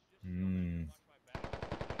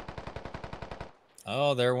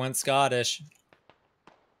 Oh, there went Scottish.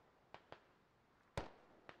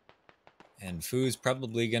 And Foo's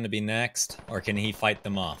probably going to be next, or can he fight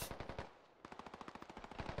them off?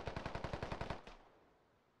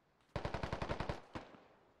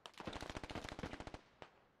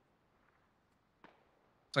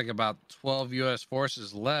 Looks like about 12 U.S.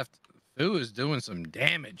 forces left. Foo is doing some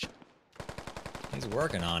damage. He's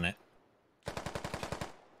working on it.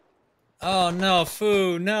 Oh, no,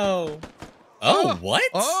 Foo, no. Oh, what?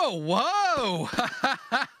 Oh, whoa.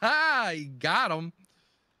 He got him.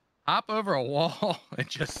 Hop over a wall and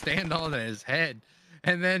just stand on his head.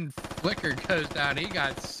 And then Flicker goes down. He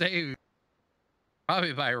got saved.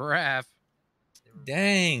 Probably by Raph.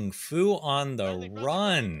 Dang, Foo on the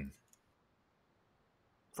run.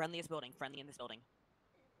 Friendly in this building.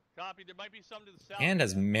 Copy, there might be some to the south. And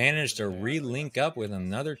has managed to re-link up with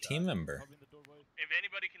another team member. If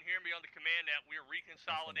anybody can hear me on the command net, we're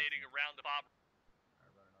reconsolidating around the pop.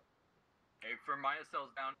 Hey, for my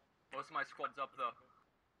cells down. Most of my squad's up though.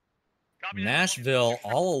 Nashville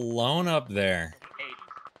all alone up there.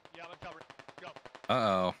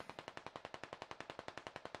 Uh-oh.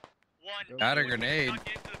 Got a grenade.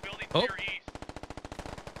 Oh.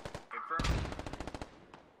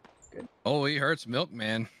 Oh, he hurts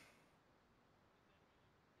Milkman.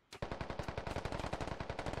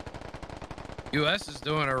 U.S. is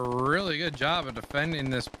doing a really good job of defending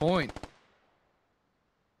this point.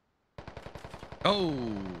 Oh.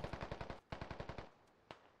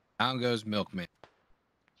 Down goes Milkman.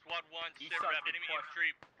 Squad 1, sit rep, enemy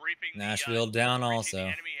infantry briefing Nashville down also. the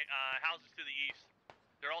enemy houses to the east.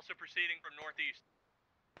 They're also proceeding from northeast.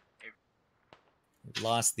 We've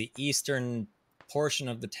lost the eastern portion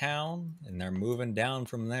of the town, and they're moving down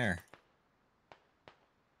from there.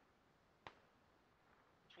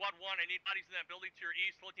 Squad 1, I need bodies in that building to your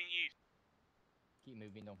east, looking east. Keep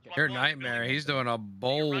moving, don't Your Nightmare, he's doing a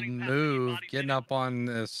bold move, getting up on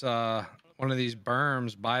this one of these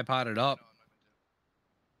berms, bipoded up.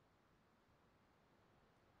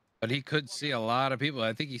 But he could see a lot of people.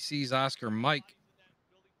 I think he sees Oscar Mike.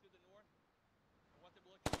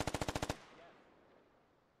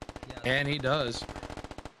 And he does.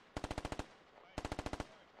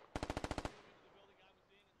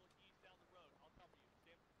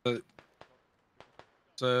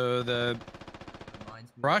 So the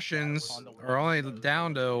Russians are only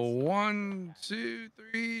down to 1, 2,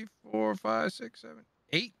 3, 4, 5, 6, 7,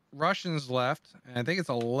 8 Russians left. And I think it's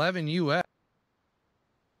 11 U.S.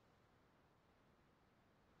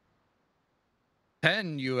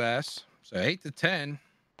 10 U.S. So 8 to 10.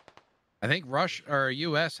 I think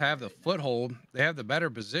U.S. have the foothold. They have the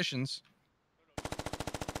better positions.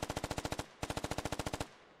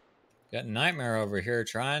 Got Nightmare over here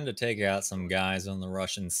trying to take out some guys on the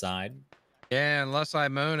Russian side. Yeah, unless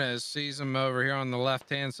Imonez sees him over here on the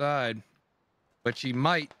left-hand side, which he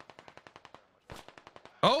might.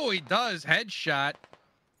 Oh, he does. Headshot.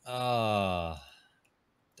 Down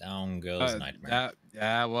goes Nightmare.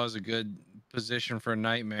 That was a good position for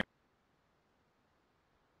Nightmare.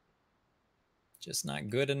 Just not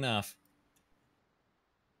good enough.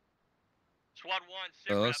 Squad 1,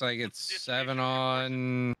 So it looks like it's 7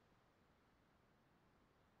 on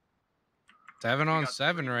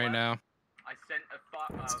 7 right now. I sent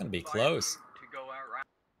a It's gonna be close. To go out right.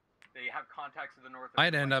 They have contacts to the north.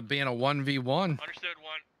 Might end up being a 1v1. Understood,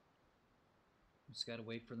 1. Just gotta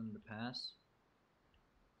wait for them to pass.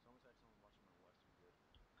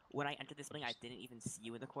 When I entered this building, I didn't even see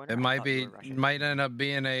you in the corner. It might end up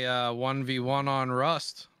being a 1v1 on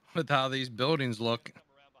Rust with how these buildings look.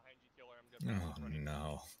 Oh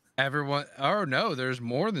no. Everyone, oh no, there's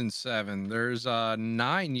more than 7. There's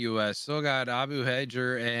 9 US. Still got Abu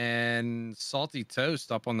Hedger and Salty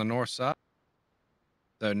Toast up on the north side.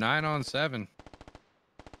 So 9 on 7.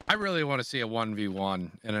 I really want to see a 1v1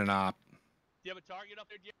 in an op. Do you have a target up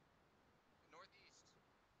there, Northeast.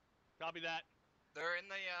 Copy that. They're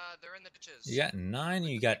in the ditches. You got 9,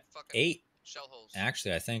 you got 8. Shell holes.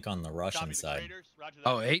 Actually, I think on the Russian side.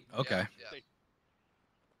 Oh, 8? Okay. Yeah,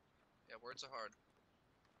 words are hard.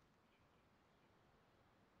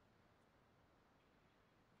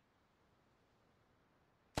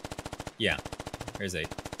 Yeah, here's 8.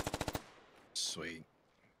 Sweet.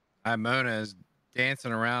 Imona is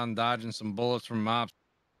dancing around, dodging some bullets from mobs.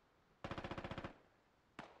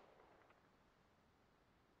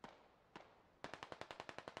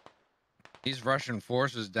 These Russian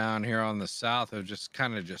forces down here on the south have just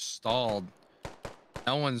kind of stalled.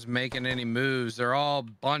 No one's making any moves. They're all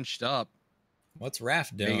bunched up. What's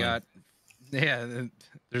Raph doing? Yeah,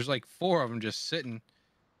 there's like 4 of them just sitting.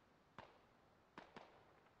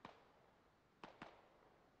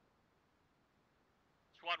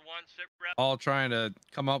 Squad 1, sit rep. All trying to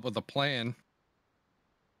come up with a plan.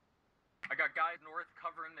 I got guys north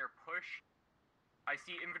covering their push. I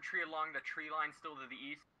see infantry along the tree line still to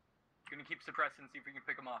the east. Gonna keep suppressing, see if we can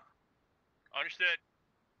pick them off. Understood.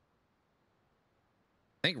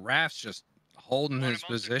 I think Raph's just holding his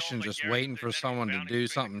position, just waiting for someone to do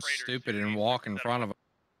something stupid and walk in front of him.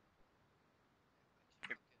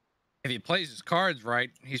 If he plays his cards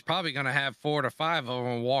right, he's probably going to have 4 to 5 of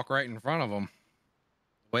them walk right in front of him.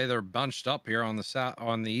 The way they're bunched up here on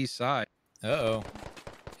the east side. Uh-oh.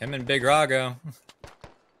 Him and Big Rago.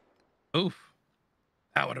 Oof.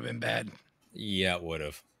 That would have been bad. Yeah, it would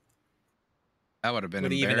have. That would have been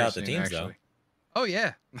embarrassing, evened out the teams, actually. though. Oh,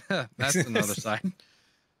 yeah. That's another side.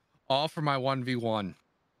 All for my 1v1.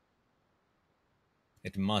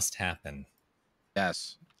 It must happen.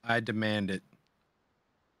 Yes, I demand it.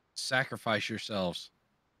 Sacrifice yourselves.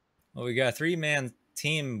 Well, we got a 3-man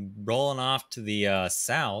team rolling off to the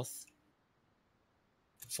south.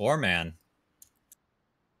 4-man.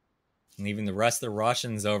 Leaving the rest of the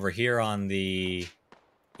Russians over here on the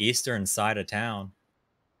eastern side of town.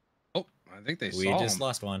 Oh, I think we just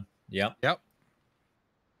lost one. Yep. Yep.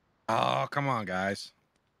 Oh, come on, guys.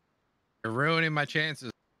 You're ruining my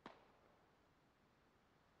chances.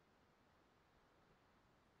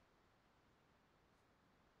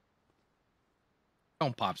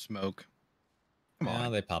 Don't pop smoke. Come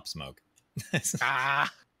on. They pop smoke.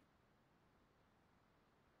 Ah.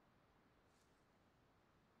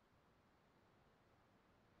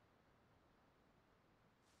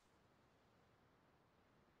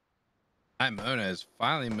 Mona is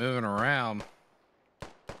finally moving around.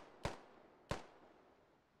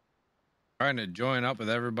 Trying to join up with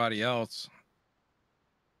everybody else.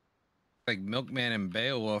 Like Milkman and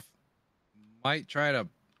Beowulf might try to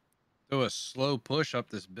do a slow push up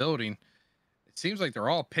this building. It seems like they're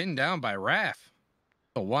all pinned down by Raph.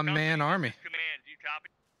 A one-man army. Command, do you copy?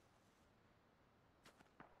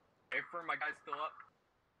 Hey, firm, my guy's still up.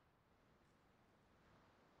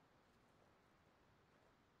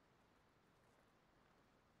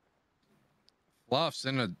 Fluff's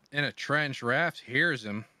in a trench. Raph hears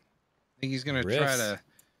him. I think he's gonna try to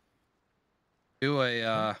do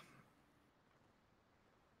a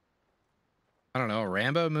I don't know, a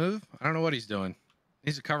Rambo move. I don't know what he's doing. He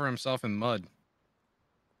needs to cover himself in mud.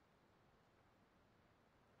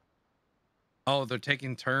 Oh, they're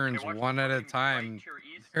taking turns one at a time.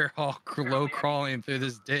 They're all low crawling through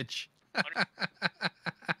this ditch.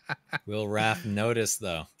 Will Raph notice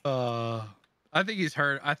though? I think he's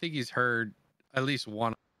heard. I think he's heard at least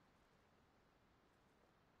one.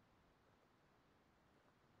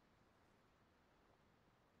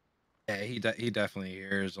 Yeah, he definitely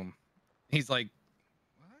hears them. He's like,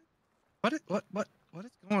 what is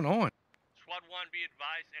going on? Squad 1, be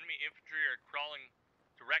advised, enemy infantry are crawling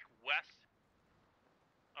direct west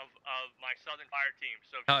of my southern fire team.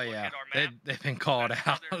 So if you look at our map, they've been called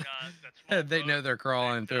out. They know they're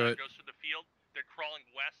crawling through it. Goes through the field. They're crawling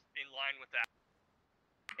west in line with that.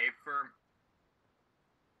 Hey, firm.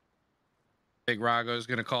 Big Rago's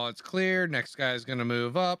gonna call it's clear. Next guy's gonna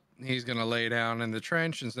move up. He's gonna lay down in the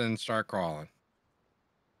trench and then start crawling.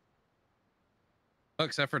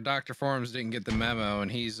 Except for Dr. Forms didn't get the memo,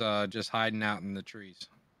 and he's just hiding out in the trees.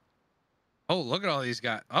 Oh, look at all these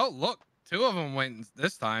guys. Oh, look. 2 of them went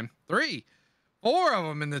this time. 3. 4 of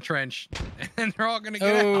them in the trench. And they're all going to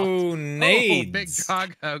get out. Oh, nades. Oh, Big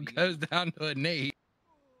Drago goes down to a nade.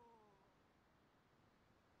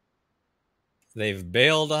 They've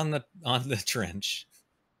bailed on the trench.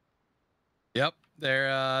 Yep.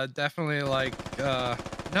 They're definitely like, no.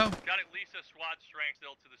 Got at least a squad strength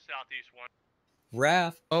still to the southeast one.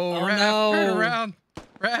 Raph. Oh, Raph, no. Turn around.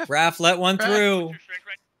 Raph let one through.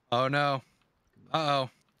 Oh, no. Uh-oh.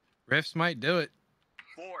 Rifts might do it.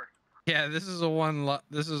 4. Yeah, this is a one life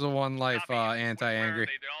anti-angry.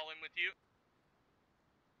 They're all in with you.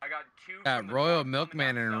 I got 2. Got Royal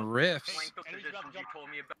Milkman and Rifts.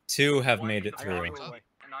 2 have made it through. And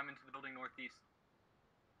I'm into the building northeast.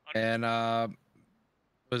 And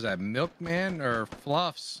was that Milkman or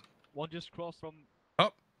Fluffs? One just crossed from.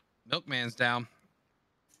 Oh, Milkman's down.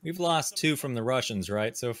 We've lost 2 from the Russians,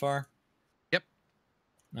 right, so far? Yep.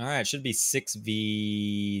 All right, should be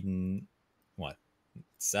 6v... what?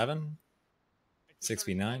 7?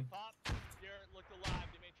 6v9?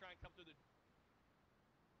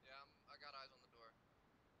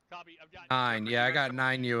 Copy. 9. Yeah, I got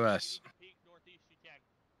 9 US.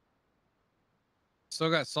 Still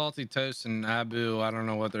got Salty Toast and Abu. I don't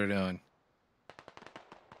know what they're doing.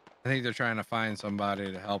 I think they're trying to find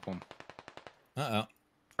somebody to help them. Uh-oh.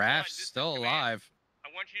 Raph's still alive. I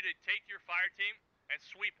want you to take your fire team and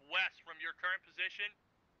sweep west from your current position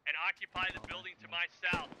and occupy the building to my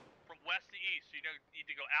south from west to east. So you need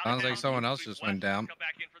to go out. Sounds like someone else just went down. Come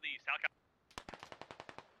back in for the east.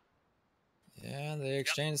 Yeah, they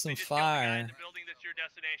exchanged some fire. The building that's your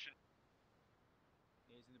destination.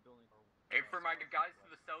 Hey, for my guys to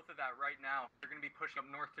the south of that right now, they're going to be pushing up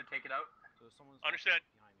north to take it out. So someone's understood.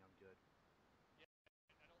 Behind me, I'm good.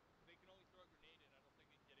 They can only throw a grenade in. I don't think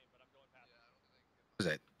they can get in, but I'm going past. What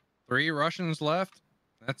is it? 3 Russians left.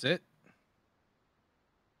 That's it.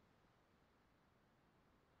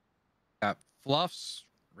 Got Fluffs,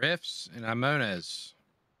 Riffs, and Imones.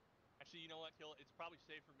 Actually, you know what, Hill? It's probably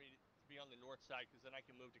safe for me to be on the north side because then I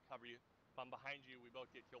can move to cover you. If I'm behind you, we both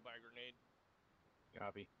get killed by a grenade.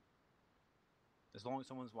 Copy. As long as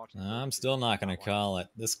someone's watching. I'm still not going to call it.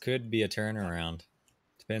 This could be a turnaround.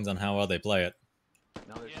 Depends on how well they play it.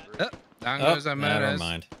 Down goes Imones. Never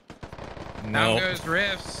mind. Down goes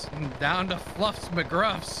Riffs. Down to Fluffs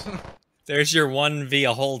McGruffs. There's your 1v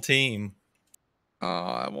a whole team. Oh,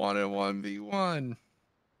 I wanted 1v1.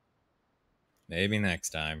 Maybe next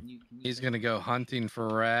time. He's going to go hunting for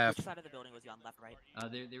Raph. Which side of the building was he on, left, right?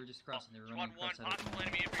 They were just crossing. They were running across that.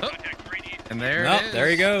 Oh. And there it is. There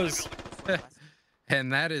he goes.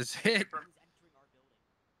 And that is it.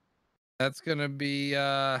 That's going to be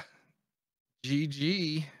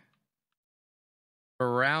GG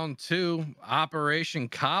for round 2, Operation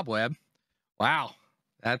Cobweb. Wow,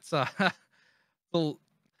 that's it's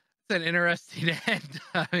an interesting end.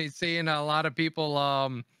 I mean, seeing a lot of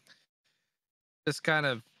people just kind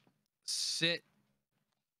of sit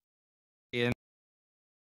in.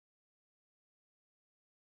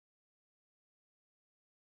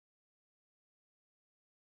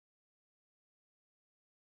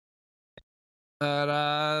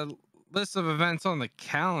 But list of events on the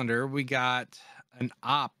calendar, we got an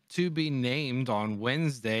op to be named on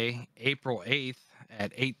Wednesday, April 8th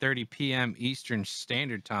at 8:30 p.m. Eastern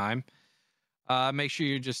Standard Time. Make sure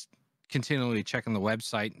you're just continually checking the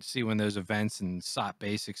website and see when those events and SOT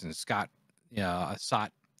basics and SOT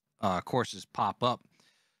courses pop up.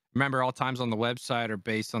 Remember, all times on the website are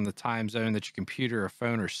based on the time zone that your computer or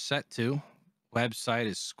phone are set to. Website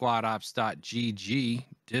is squadops.gg.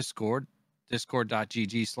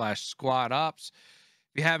 discord.gg/squadops.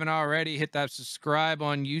 If you haven't already, hit that subscribe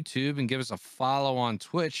on YouTube and give us a follow on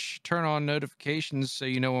Twitch. Turn on notifications so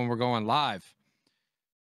you know when we're going live.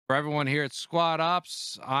 For everyone here at Squad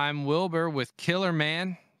Ops, I'm Wilbur with Killer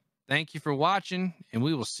Man. Thank you for watching, and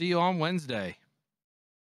we will see you on Wednesday.